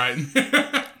weeks. Right.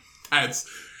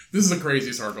 This is the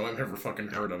craziest article I've ever fucking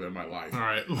heard of in my life. All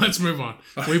right, let's move on.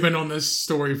 We've been on this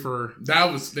story for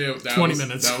 20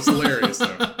 minutes. That was hilarious,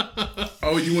 though.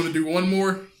 Oh, you want to do one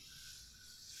more?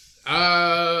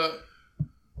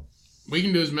 We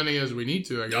can do as many as we need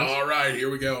to, I guess. All right, here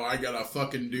we go. I got a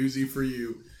fucking doozy for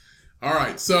you. All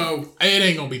right, so... It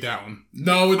ain't gonna be that one.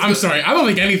 No, I'm sorry. I don't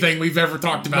think anything we've ever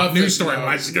talked about news story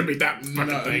wise is gonna be that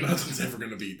fucking thing. Nothing's ever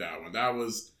gonna beat that one. That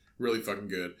was really fucking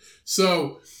good.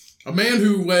 So, a man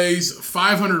who weighs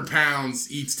 500 pounds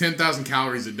eats 10,000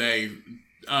 calories a day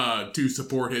to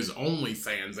support his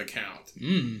OnlyFans account.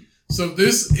 Mm. So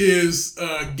this is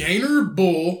Gainer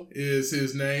Bull is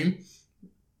his name.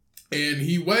 And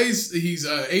he's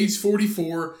age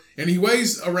 44, and he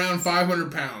weighs around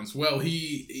 500 pounds. Well,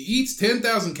 he eats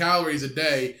 10,000 calories a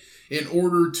day in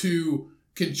order to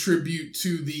contribute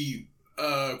to the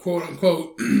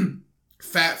quote-unquote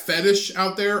fat fetish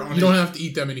out there. You don't have to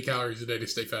eat that many calories a day to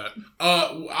stay fat.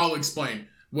 I'll explain.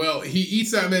 Well, he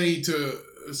eats that many to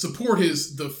support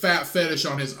the fat fetish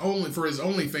on for his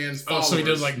OnlyFans followers. Oh, so he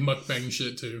does like mukbang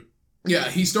shit too. Yeah,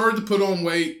 he started to put on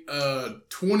weight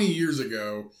 20 years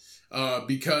ago.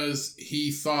 Because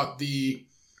he thought the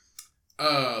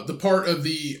part of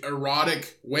the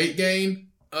erotic weight gain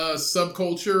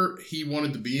subculture he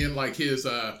wanted to be in, like his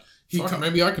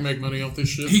maybe I can make money off this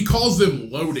shit. He calls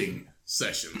them loading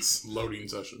sessions. Loading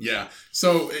sessions. Yeah.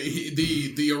 So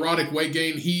the erotic weight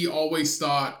gain, he always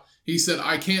thought, he said,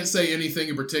 I can't say anything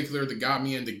in particular that got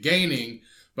me into gaining,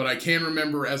 but I can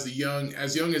remember as young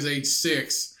as age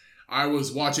 6, I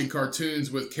was watching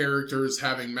cartoons with characters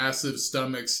having massive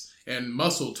stomachs and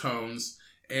muscle tones,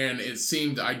 and it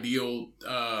seemed ideal.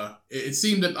 It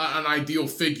seemed an ideal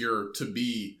figure to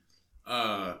be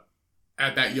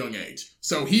at that young age.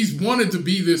 So he's wanted to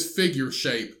be this figure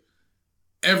shape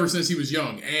ever since he was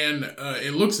young, and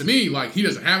it looks to me like he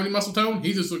doesn't have any muscle tone.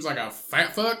 He just looks like a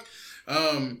fat fuck.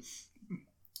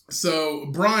 So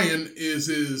Brian is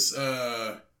his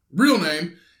real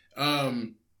name,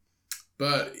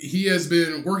 but he has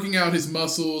been working out his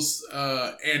muscles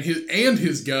and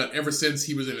his gut ever since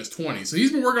he was in his 20s. So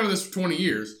he's been working on this for 20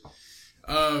 years.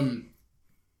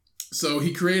 So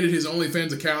he created his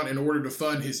OnlyFans account in order to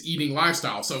fund his eating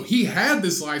lifestyle. So he had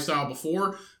this lifestyle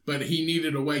before, but he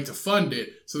needed a way to fund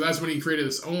it. So that's when he created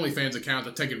this OnlyFans account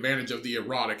to take advantage of the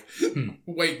erotic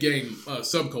weight gain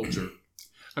subculture.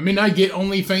 I mean, I get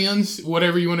OnlyFans,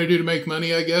 whatever you want to do to make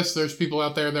money, I guess. There's people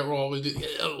out there that will always do,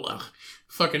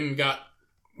 fucking got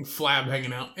flab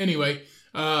hanging out. Anyway,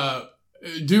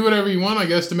 do whatever you want, I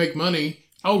guess, to make money.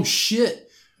 Oh, shit.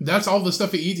 That's all the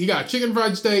stuff he eats. He got chicken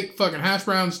fried steak, fucking hash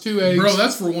browns, 2 eggs. Bro,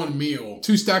 that's for one meal.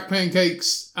 2 stacked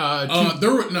pancakes,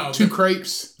 2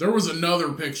 crepes. There was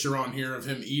another picture on here of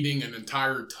him eating an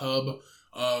entire tub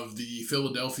of the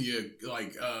Philadelphia,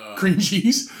 cream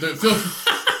cheese.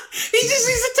 He just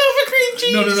eats a tub of cream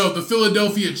cheese. No. The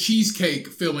Philadelphia cheesecake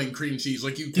filling cream cheese.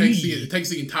 Like it takes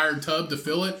the entire tub to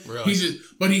fill it. Really?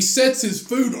 But he sets his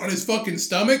food on his fucking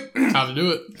stomach. How to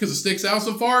do it? Because it sticks out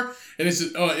so far, and it's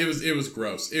just it was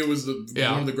gross. It was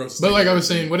one of the grossest. But like I was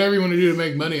saying, whatever you want to do to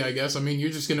make money, I guess. I mean,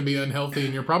 you're just going to be unhealthy,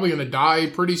 and you're probably going to die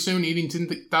pretty soon eating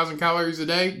 10,000 calories a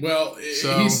day. Well,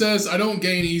 he says I don't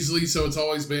gain easily, so it's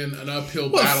always been an uphill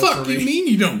battle for me. What the fuck you mean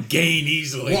you don't gain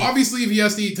easily? Well, obviously, if he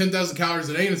has to eat 10,000 calories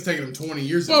a day, and it's taking him 20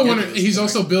 years. Well, he's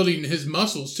also building his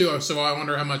muscles too, so I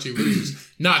wonder how much he loses.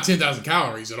 Not 10,000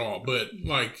 calories at all, but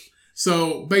like.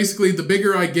 So basically, the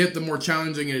bigger I get, the more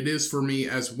challenging it is for me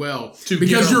as well.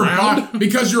 Because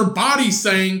your body's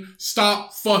saying,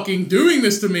 "Stop fucking doing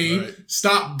this to me. Right.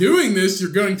 Stop doing this.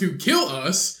 You're going to kill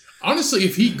us." Honestly,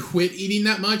 if he quit eating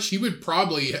that much, he would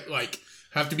probably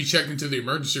have to be checked into the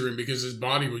emergency room because his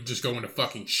body would just go into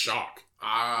fucking shock.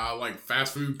 Like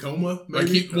fast food coma.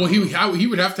 Maybe? He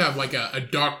would have to have like a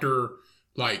doctor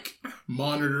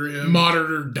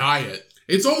monitor diet.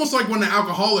 It's almost like when an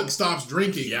alcoholic stops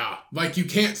drinking. Yeah. Like, you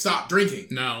can't stop drinking.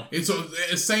 No. It's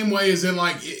the same way as in,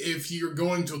 like, if you're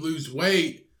going to lose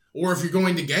weight or if you're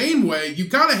going to gain weight, you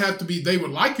kind of have to be, they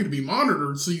would like you to be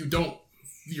monitored so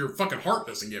your fucking heart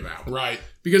doesn't give out. Right.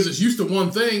 Because it's used to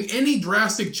one thing. Any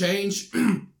drastic change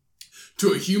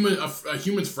to a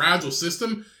human's fragile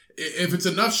system, if it's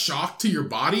enough shock to your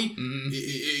body,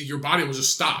 your body will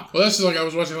just stop. Well, that's like I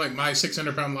was watching, like, My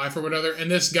 600-Pound Life or whatever,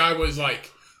 and this guy was, like,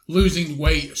 losing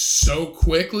weight so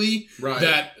quickly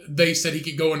that they said he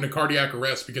could go into cardiac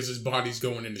arrest because his body's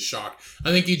going into shock.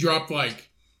 I think he dropped like.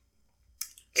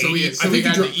 He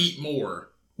had to eat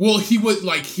more. Well, he wasn't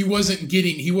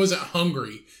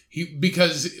hungry.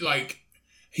 Because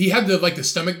he had the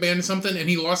stomach band or something, and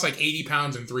he lost like 80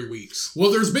 pounds in 3 weeks.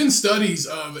 Well, there's been studies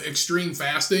of extreme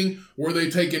fasting where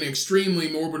they've taken extremely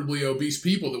morbidly obese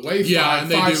people that weigh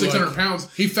 600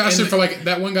 pounds. He fasted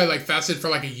that one guy fasted for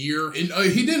like a year. And,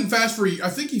 he didn't fast for, I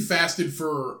think he fasted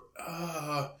for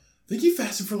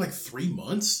like 3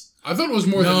 months. I thought it was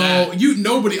more than that.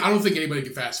 I don't think anybody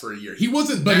could fast for a year. He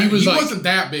wasn't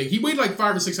that big. He weighed like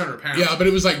 500 or 600 pounds. Yeah, but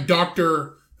it was like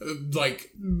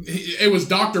it was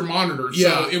doctor monitored.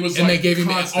 Yeah, so it was, and they gave him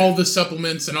all the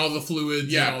supplements and all the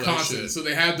fluids. Yeah, and all constant. That shit.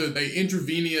 So they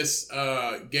intravenous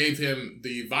gave him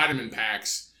the vitamin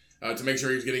packs to make sure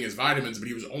he was getting his vitamins, but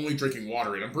he was only drinking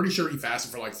water. And I'm pretty sure he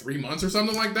fasted for like 3 months or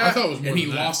something like that. I thought it was more. And he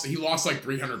lost like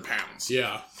 300 pounds.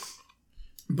 Yeah.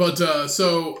 But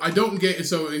so I don't gain.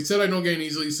 So he said I don't gain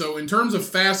easily. So in terms of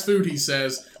fast food, he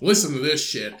says, listen to this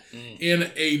shit.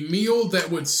 In a meal that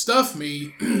would stuff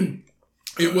me.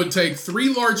 It would take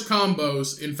 3 large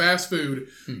combos in fast food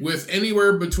with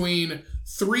anywhere between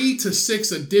 3 to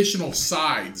 6 additional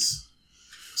sides.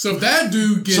 So if that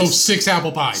dude gets... 6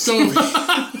 apple pies. So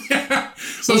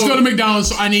let's go to McDonald's.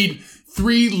 So I need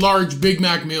 3 large Big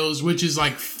Mac meals, which is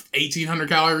like 1,800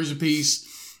 calories a piece.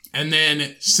 And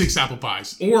then 6 apple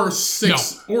pies. Or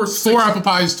 4 apple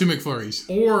pies, 2 McFlurries.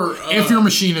 Or... if your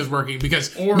machine is working,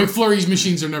 because McFlurry's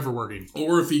machines are never working.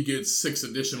 Or if he gets 6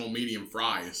 additional medium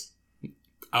fries.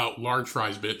 Oh, large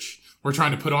fries, bitch. We're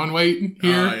trying to put on weight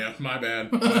here. Oh, yeah. My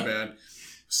bad.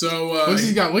 So What's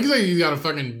he got? Looks like he's got a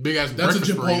fucking big ass that's a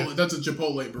breakfast Chipotle. burrito. That's a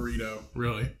Chipotle burrito.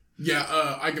 Really?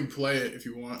 Yeah, I can play it if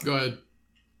you want. Go ahead.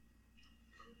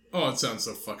 Oh, it sounds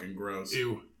so fucking gross.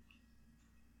 Ew.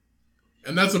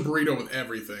 And that's a burrito with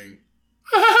everything.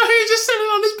 He just set it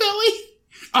on his belly.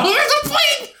 Oh, there's a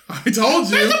plate! I told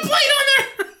you. There's a plate on there!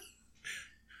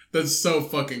 That's so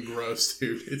fucking gross,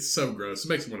 dude. It's so gross. It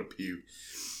makes me want to puke.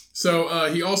 So,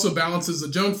 he also balances the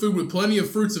junk food with plenty of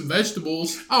fruits and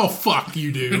vegetables. Oh, fuck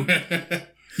you, dude.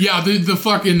 Yeah, the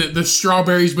fucking, the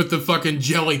strawberries with the fucking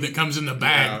jelly that comes in the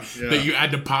bag that you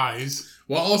add to pies.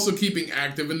 While also keeping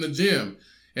active in the gym.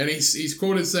 And he's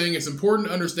quoted saying, it's important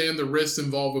to understand the risks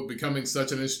involved with becoming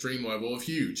such an extreme level of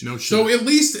huge. No shit. So at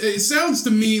least it sounds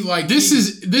to me like this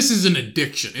is an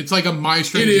addiction. It's like a My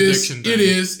Strange Addiction thing. It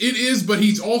is, but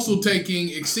he's also taking,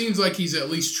 it seems like he's at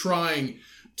least trying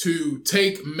to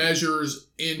take measures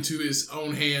into his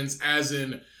own hands, as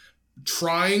in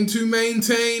trying to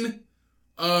maintain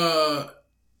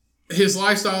his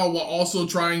lifestyle while also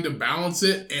trying to balance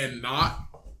it and not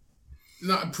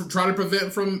try to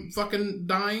prevent from fucking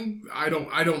dying. I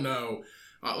don't know.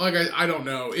 I don't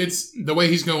know. It's the way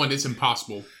he's going. It's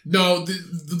impossible. No,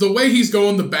 the way he's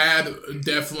going, the bad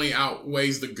definitely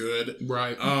outweighs the good.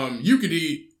 Right. You could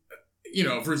eat,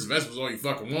 fruits and vegetables all you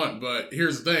fucking want, but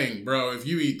here's the thing, bro. If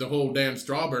you eat the whole damn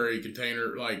strawberry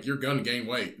container, like, you're gonna gain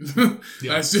weight. Yeah.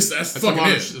 That's fucking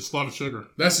it. It's a lot of sugar.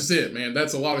 That's just it, man.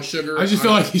 That's a lot of sugar. I just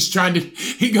feel like he's trying to.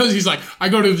 He's like, I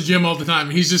go to the gym all the time,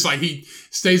 and he's just like, he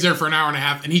stays there for an hour and a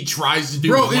half, and he tries to do.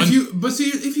 Bro,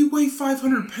 if you weigh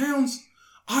 500 pounds,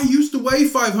 I used to weigh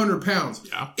 500 pounds.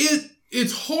 Yeah.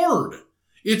 It's hard.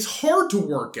 It's hard to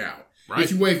work out right.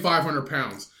 if you weigh 500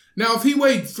 pounds. Now, if he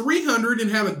weighed 300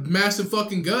 and had a massive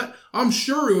fucking gut, I'm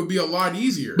sure it would be a lot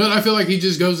easier. But I feel like he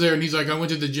just goes there and he's like, I went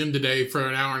to the gym today for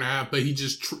an hour and a half, but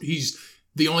he's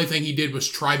the only thing he did was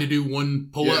try to do one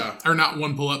pull-up, or not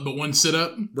one pull-up, but one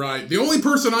sit-up. Right. The only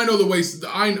person I know that weighs,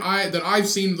 that I've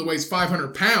seen that weighs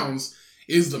 500 pounds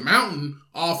is the Mountain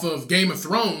off of Game of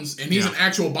Thrones, and he's an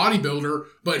actual bodybuilder,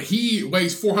 but he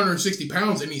weighs 460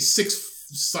 pounds, and he's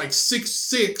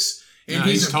 6'6", and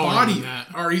he's a body,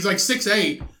 or he's like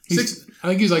 6'8". I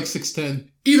think he's like 6'10".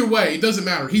 Either way, it doesn't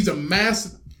matter. He's a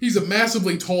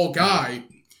massively tall guy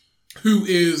who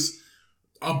is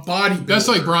a bodybuilder. That's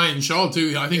like Brian Shaw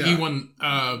too. I think he won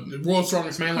World's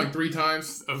Strongest Man like 3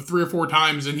 times, 3 or 4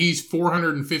 times, and he's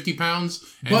 450 pounds,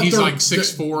 and he's like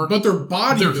 6'4". But they're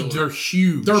bodybuilders. They're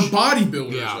huge. They're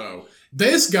bodybuilders though.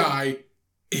 This guy,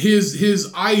 his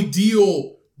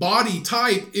ideal body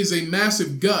type is a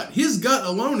massive gut. His gut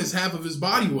alone is half of his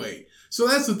body weight. So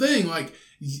that's the thing. Like,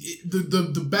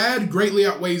 the bad greatly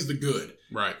outweighs the good.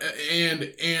 Right.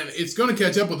 And it's going to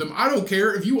catch up with him. I don't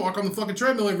care if you walk on the fucking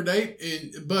treadmill every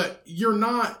day, but you're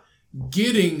not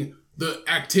getting the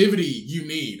activity you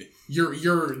need.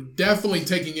 You're definitely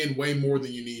taking in way more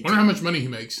than you need. I wonder how much money he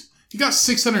makes. He got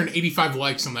 685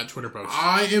 likes on that Twitter post.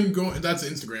 That's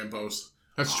an Instagram post.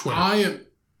 That's Twitter.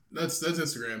 That's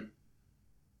Instagram.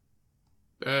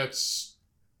 That's...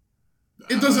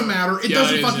 It doesn't matter. It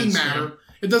doesn't fucking matter.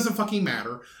 It doesn't fucking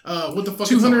matter. What the fuck?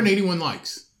 281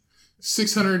 likes.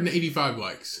 685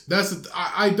 likes.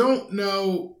 I don't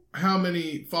know how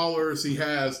many followers he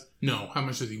has. No, how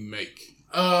much does he make?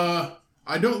 I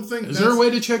don't think. Is there a way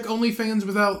to check OnlyFans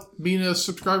without being a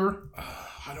subscriber?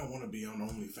 I don't want to be on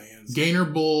OnlyFans. Gainer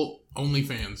Bull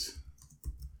OnlyFans.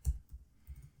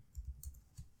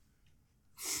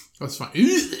 That's fine.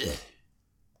 Is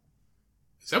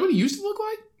that what he used to look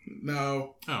like?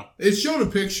 No. Oh. It showed a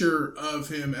picture of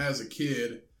him as a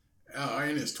kid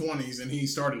in his 20s, and he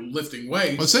started lifting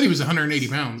weights. Well, it said he was 180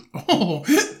 pounds. Oh,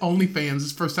 OnlyFans. This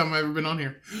is the first time I've ever been on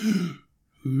here.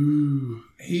 Ooh.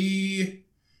 He...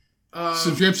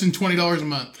 subscription $20 a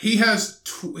month. He has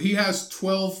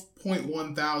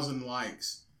 12.1 thousand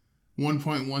likes.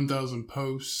 1.1 thousand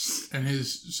posts, and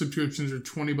his subscriptions are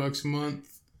 $20 a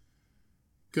month.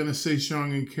 Gonna stay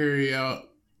strong and carry out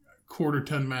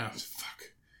quarter-ton math. Fuck.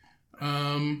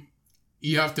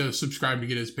 You have to subscribe to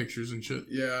get his pictures and shit.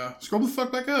 Yeah. Scroll the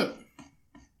fuck back up.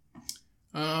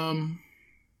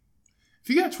 If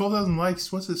you got 12,000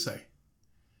 likes, what's it say?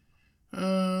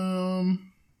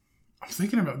 I'm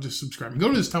thinking about just subscribing. Go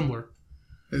to his Tumblr.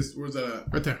 Where's that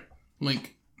at? Right there.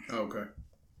 Link. Oh, okay.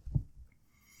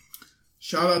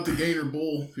 Shout out to Gainer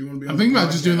Bull if you want to be on I'm the thinking podcast.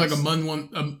 about just doing like a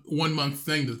 1 month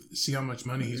thing to see how much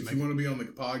money he's if making. you want to be on the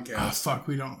podcast. Oh, fuck.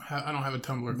 I don't have a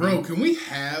Tumblr. Bro, can we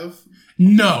have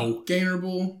No. Gainer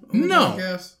Bull on the No.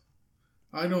 podcast?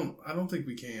 I don't think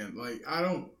we can. Like,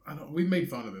 we made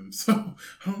fun of him, so I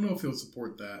don't know if he'll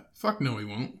support that. Fuck no, he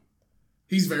won't.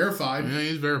 He's verified. Yeah,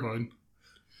 he's verified.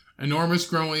 Enormous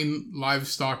growing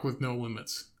livestock with no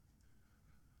limits.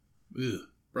 Ugh.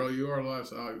 Bro, you are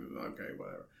livestock. Okay,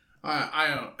 whatever. I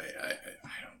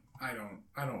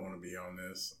don't want to be on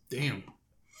this. Damn.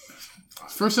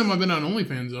 It's the first time I've been on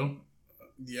OnlyFans though.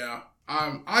 Yeah.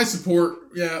 I support.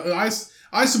 Yeah.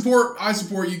 I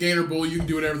support you, Gainer Bull. You can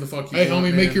do whatever the fuck you want. Hey, homie,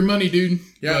 man. make your money, dude.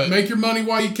 Yeah, But- make your money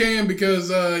while you can because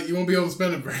you won't be able to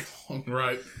spend it very long.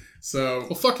 Right. So,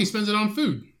 Well, fuck, he spends it on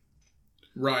food.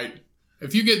 right.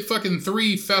 If you get fucking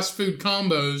 3 fast food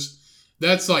combos,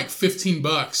 that's like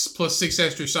 $15 plus 6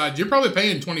 extra sides. You're probably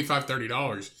paying $25,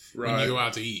 $30 when Right. you go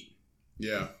out to eat.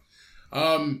 Yeah.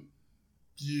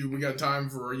 We got time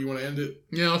for, you want to end it?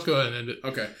 Yeah, let's go ahead and end it.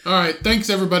 Okay. All right. Thanks,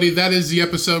 everybody. That is the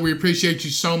episode. We appreciate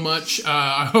you so much.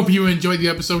 I hope you enjoyed the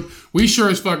episode. We sure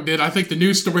as fuck did. I think the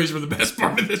news stories were the best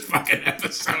part of this fucking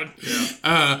episode.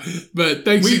 Yeah. But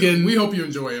thanks again. We hope you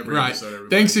enjoy every Right. episode,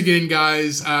 everybody. Thanks again,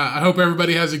 guys. I hope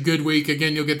everybody has a good week.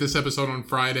 Again, you'll get this episode on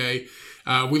Friday.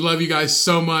 We love you guys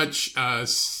so much.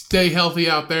 Stay healthy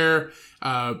out there.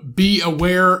 Be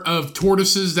aware of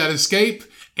tortoises that escape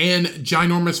and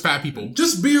ginormous fat people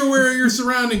Just be aware of your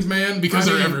surroundings, man. because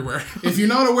I they're mean, everywhere. If you're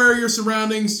not aware of your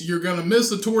surroundings, you're going to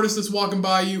miss a tortoise that's walking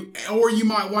by you, or you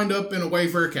might wind up in a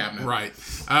Wayfair cabinet. Right.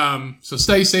 So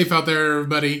stay safe out there,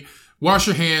 everybody. Wash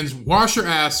your hands. Wash your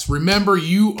ass. Remember,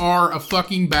 you are a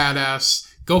fucking badass.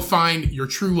 Go find your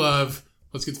true love.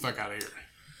 Let's get the fuck out of here.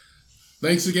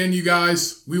 Thanks again, you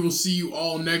guys. We will see you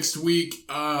all next week.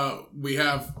 We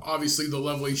have, obviously, the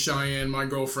lovely Cheyenne, my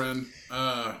girlfriend.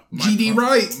 GD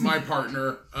Wright. My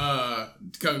partner.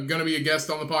 Going to be a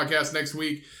guest on the podcast next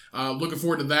week. Looking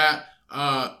forward to that.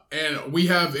 And we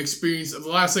have experienced, the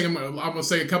last thing I'm going to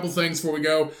say a couple things before we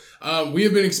go. We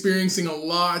have been experiencing a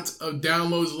lot of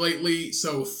downloads lately.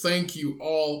 So thank you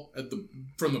all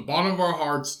from the bottom of our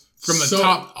hearts. From the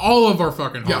top, all of our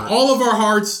fucking heart. Yeah, all of our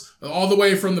hearts, all the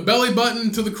way from the belly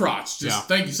button to the crotch. Just Yeah.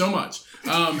 thank you so much.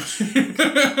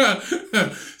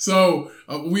 So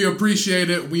we appreciate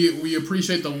it. We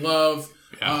appreciate the love.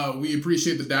 Yeah. We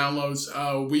appreciate the downloads.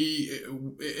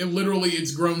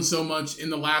 It's grown so much in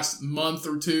the last month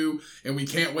or two, and we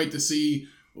can't wait to see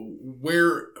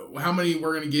how many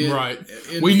we're going to get. Right.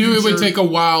 in We the knew it would future. take a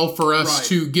while for us Right.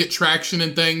 to get traction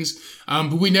and things,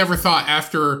 but we never thought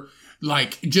after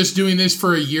like just doing this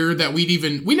for a year that we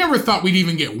never thought we'd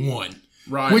even get one.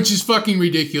 Right. Which is fucking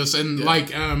ridiculous. And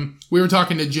we were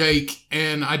talking to Jake,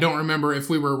 and I don't remember if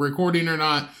we were recording or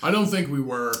not, I don't think we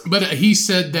were. but he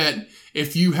said that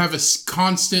if you have a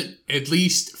constant at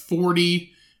least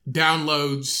 40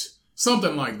 downloads,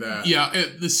 Something like that. yeah,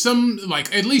 at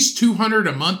least 200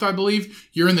 a month, I believe,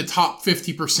 you're in the top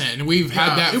 50%. And we've had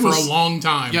Yeah, that it for was- a long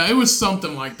time. Yeah, it was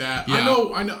something like that. Yeah.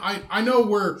 I know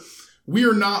we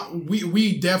are not,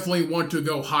 we definitely want to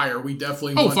go higher. We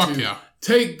definitely Oh, want fuck to yeah.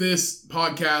 take this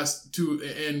podcast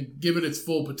and give it its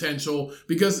full potential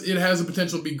because it has the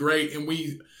potential to be great. And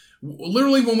we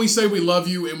literally, when we say we love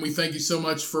you and we thank you so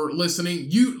much for listening,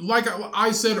 like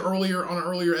I said earlier on an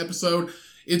earlier episode,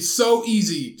 it's so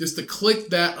easy just to click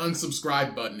that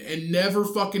unsubscribe button and never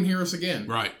fucking hear us again.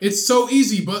 Right. It's so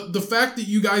easy, but the fact that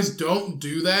you guys don't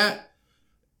do that,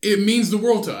 it means the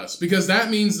world to us because that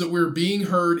means that we're being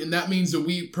heard and that means that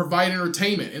we provide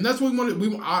entertainment. And that's what we wanted.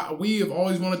 We have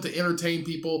always wanted to entertain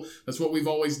people. That's what we've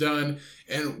always done.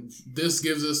 And this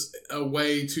gives us a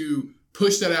way to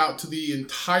push that out to the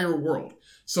entire world.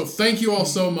 So thank you all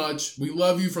so much. We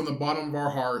love you from the bottom of our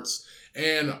hearts.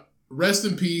 And rest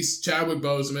in peace, Chadwick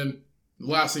Boseman. The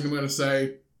last thing I'm going to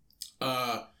say,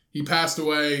 he passed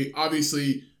away.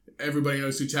 Obviously, everybody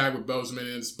knows who Chadwick Boseman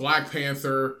is. Black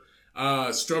Panther.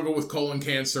 Struggled with colon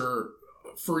cancer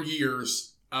for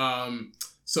years.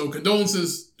 So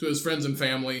condolences to his friends and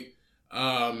family.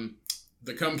 The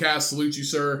Comcast salute you,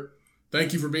 sir.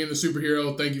 Thank you for being the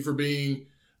superhero. Thank you for being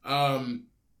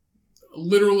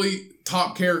literally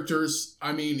top characters.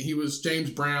 I mean, he was James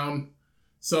Brown.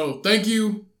 So thank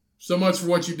you so much for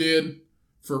what you did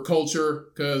for culture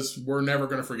because we're never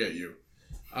going to forget you.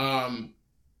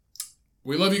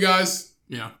 We love you guys.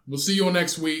 Yeah. We'll see you all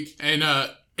next week. And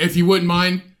if you wouldn't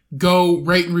mind, go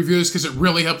rate and review us because it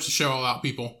really helps the show out,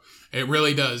 people. It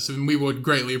really does. And we would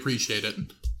greatly appreciate it.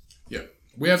 Yeah.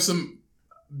 We have some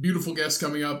beautiful guests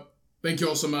coming up. Thank you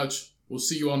all so much. We'll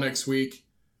see you all next week.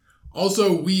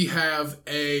 Also, we have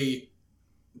a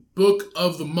book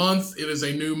of the month. It is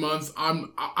a new month.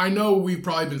 I know we've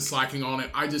probably been slacking on it.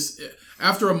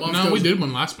 After a month. No, we did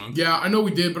one last month. Yeah, I know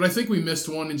we did, but I think we missed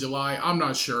one in July. I'm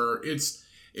not sure.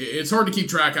 It's hard to keep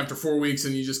track after 4 weeks,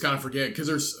 and you just kind of forget because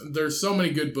there's so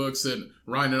many good books that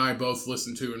Ryan and I both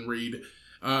listen to and read.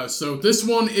 So this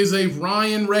one is a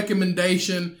Ryan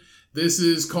recommendation. This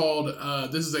is called,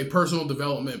 this is a personal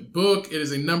development book. It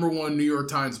is a #1 New York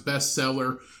Times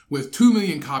bestseller with 2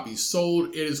 million copies sold.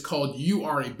 It is called You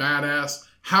Are a Badass,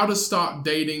 How to Stop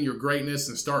Dating Your Greatness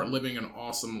and Start Living an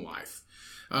Awesome Life.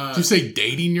 Did you say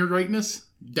dating your greatness?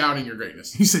 Doubting your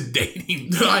greatness. You said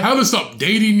dating. How to stop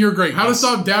dating your greatness. How to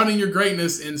stop doubting your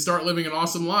greatness and start living an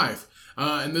awesome life.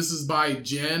 And this is by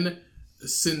Jen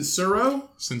Sincero.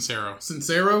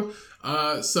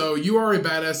 So You Are a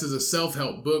Badass is a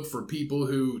self-help book for people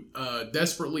who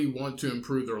desperately want to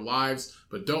improve their lives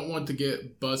but don't want to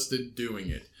get busted doing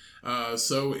it.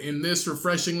 So in this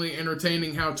refreshingly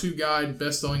entertaining how-to guide,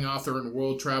 best-selling author and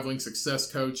world-traveling success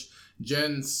coach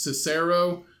Jen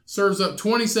Sincero serves up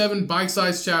 27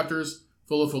 bite-sized chapters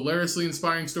full of hilariously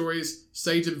inspiring stories,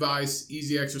 sage advice,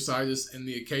 easy exercises, and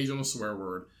the occasional swear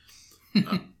word.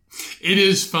 It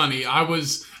is funny. I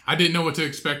didn't know what to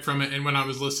expect from it, and when I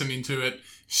was listening to it,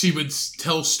 she would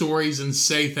tell stories and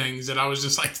say things that I was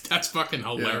just like, that's fucking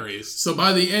hilarious. Yeah. So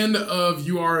by the end of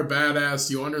You Are a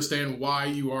Badass, you'll understand why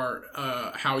you are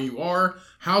how you are,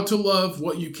 how to love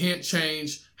what you can't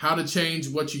change, how to change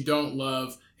what you don't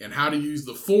love, and how to use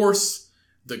the force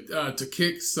to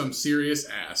kick some serious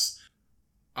ass.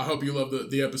 I hope you love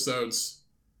the episodes.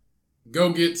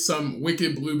 Go get some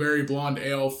Wicked Blueberry Blonde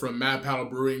Ale from Mad Paddle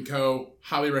Brewing Co.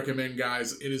 Highly recommend,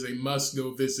 guys. It is a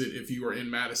must-go visit if you are in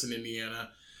Madison,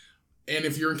 Indiana. And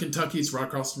if you're in Kentucky, it's right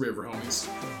across the river, homies.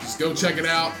 Just go check it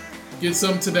out. Get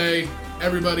some today.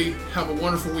 Everybody, have a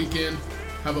wonderful weekend.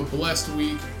 Have a blessed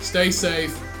week. Stay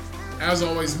safe. As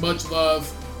always, much love.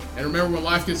 And remember, when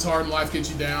life gets hard and life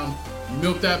gets you down,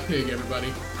 milk that pig,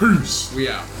 everybody. Peace. We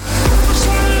out.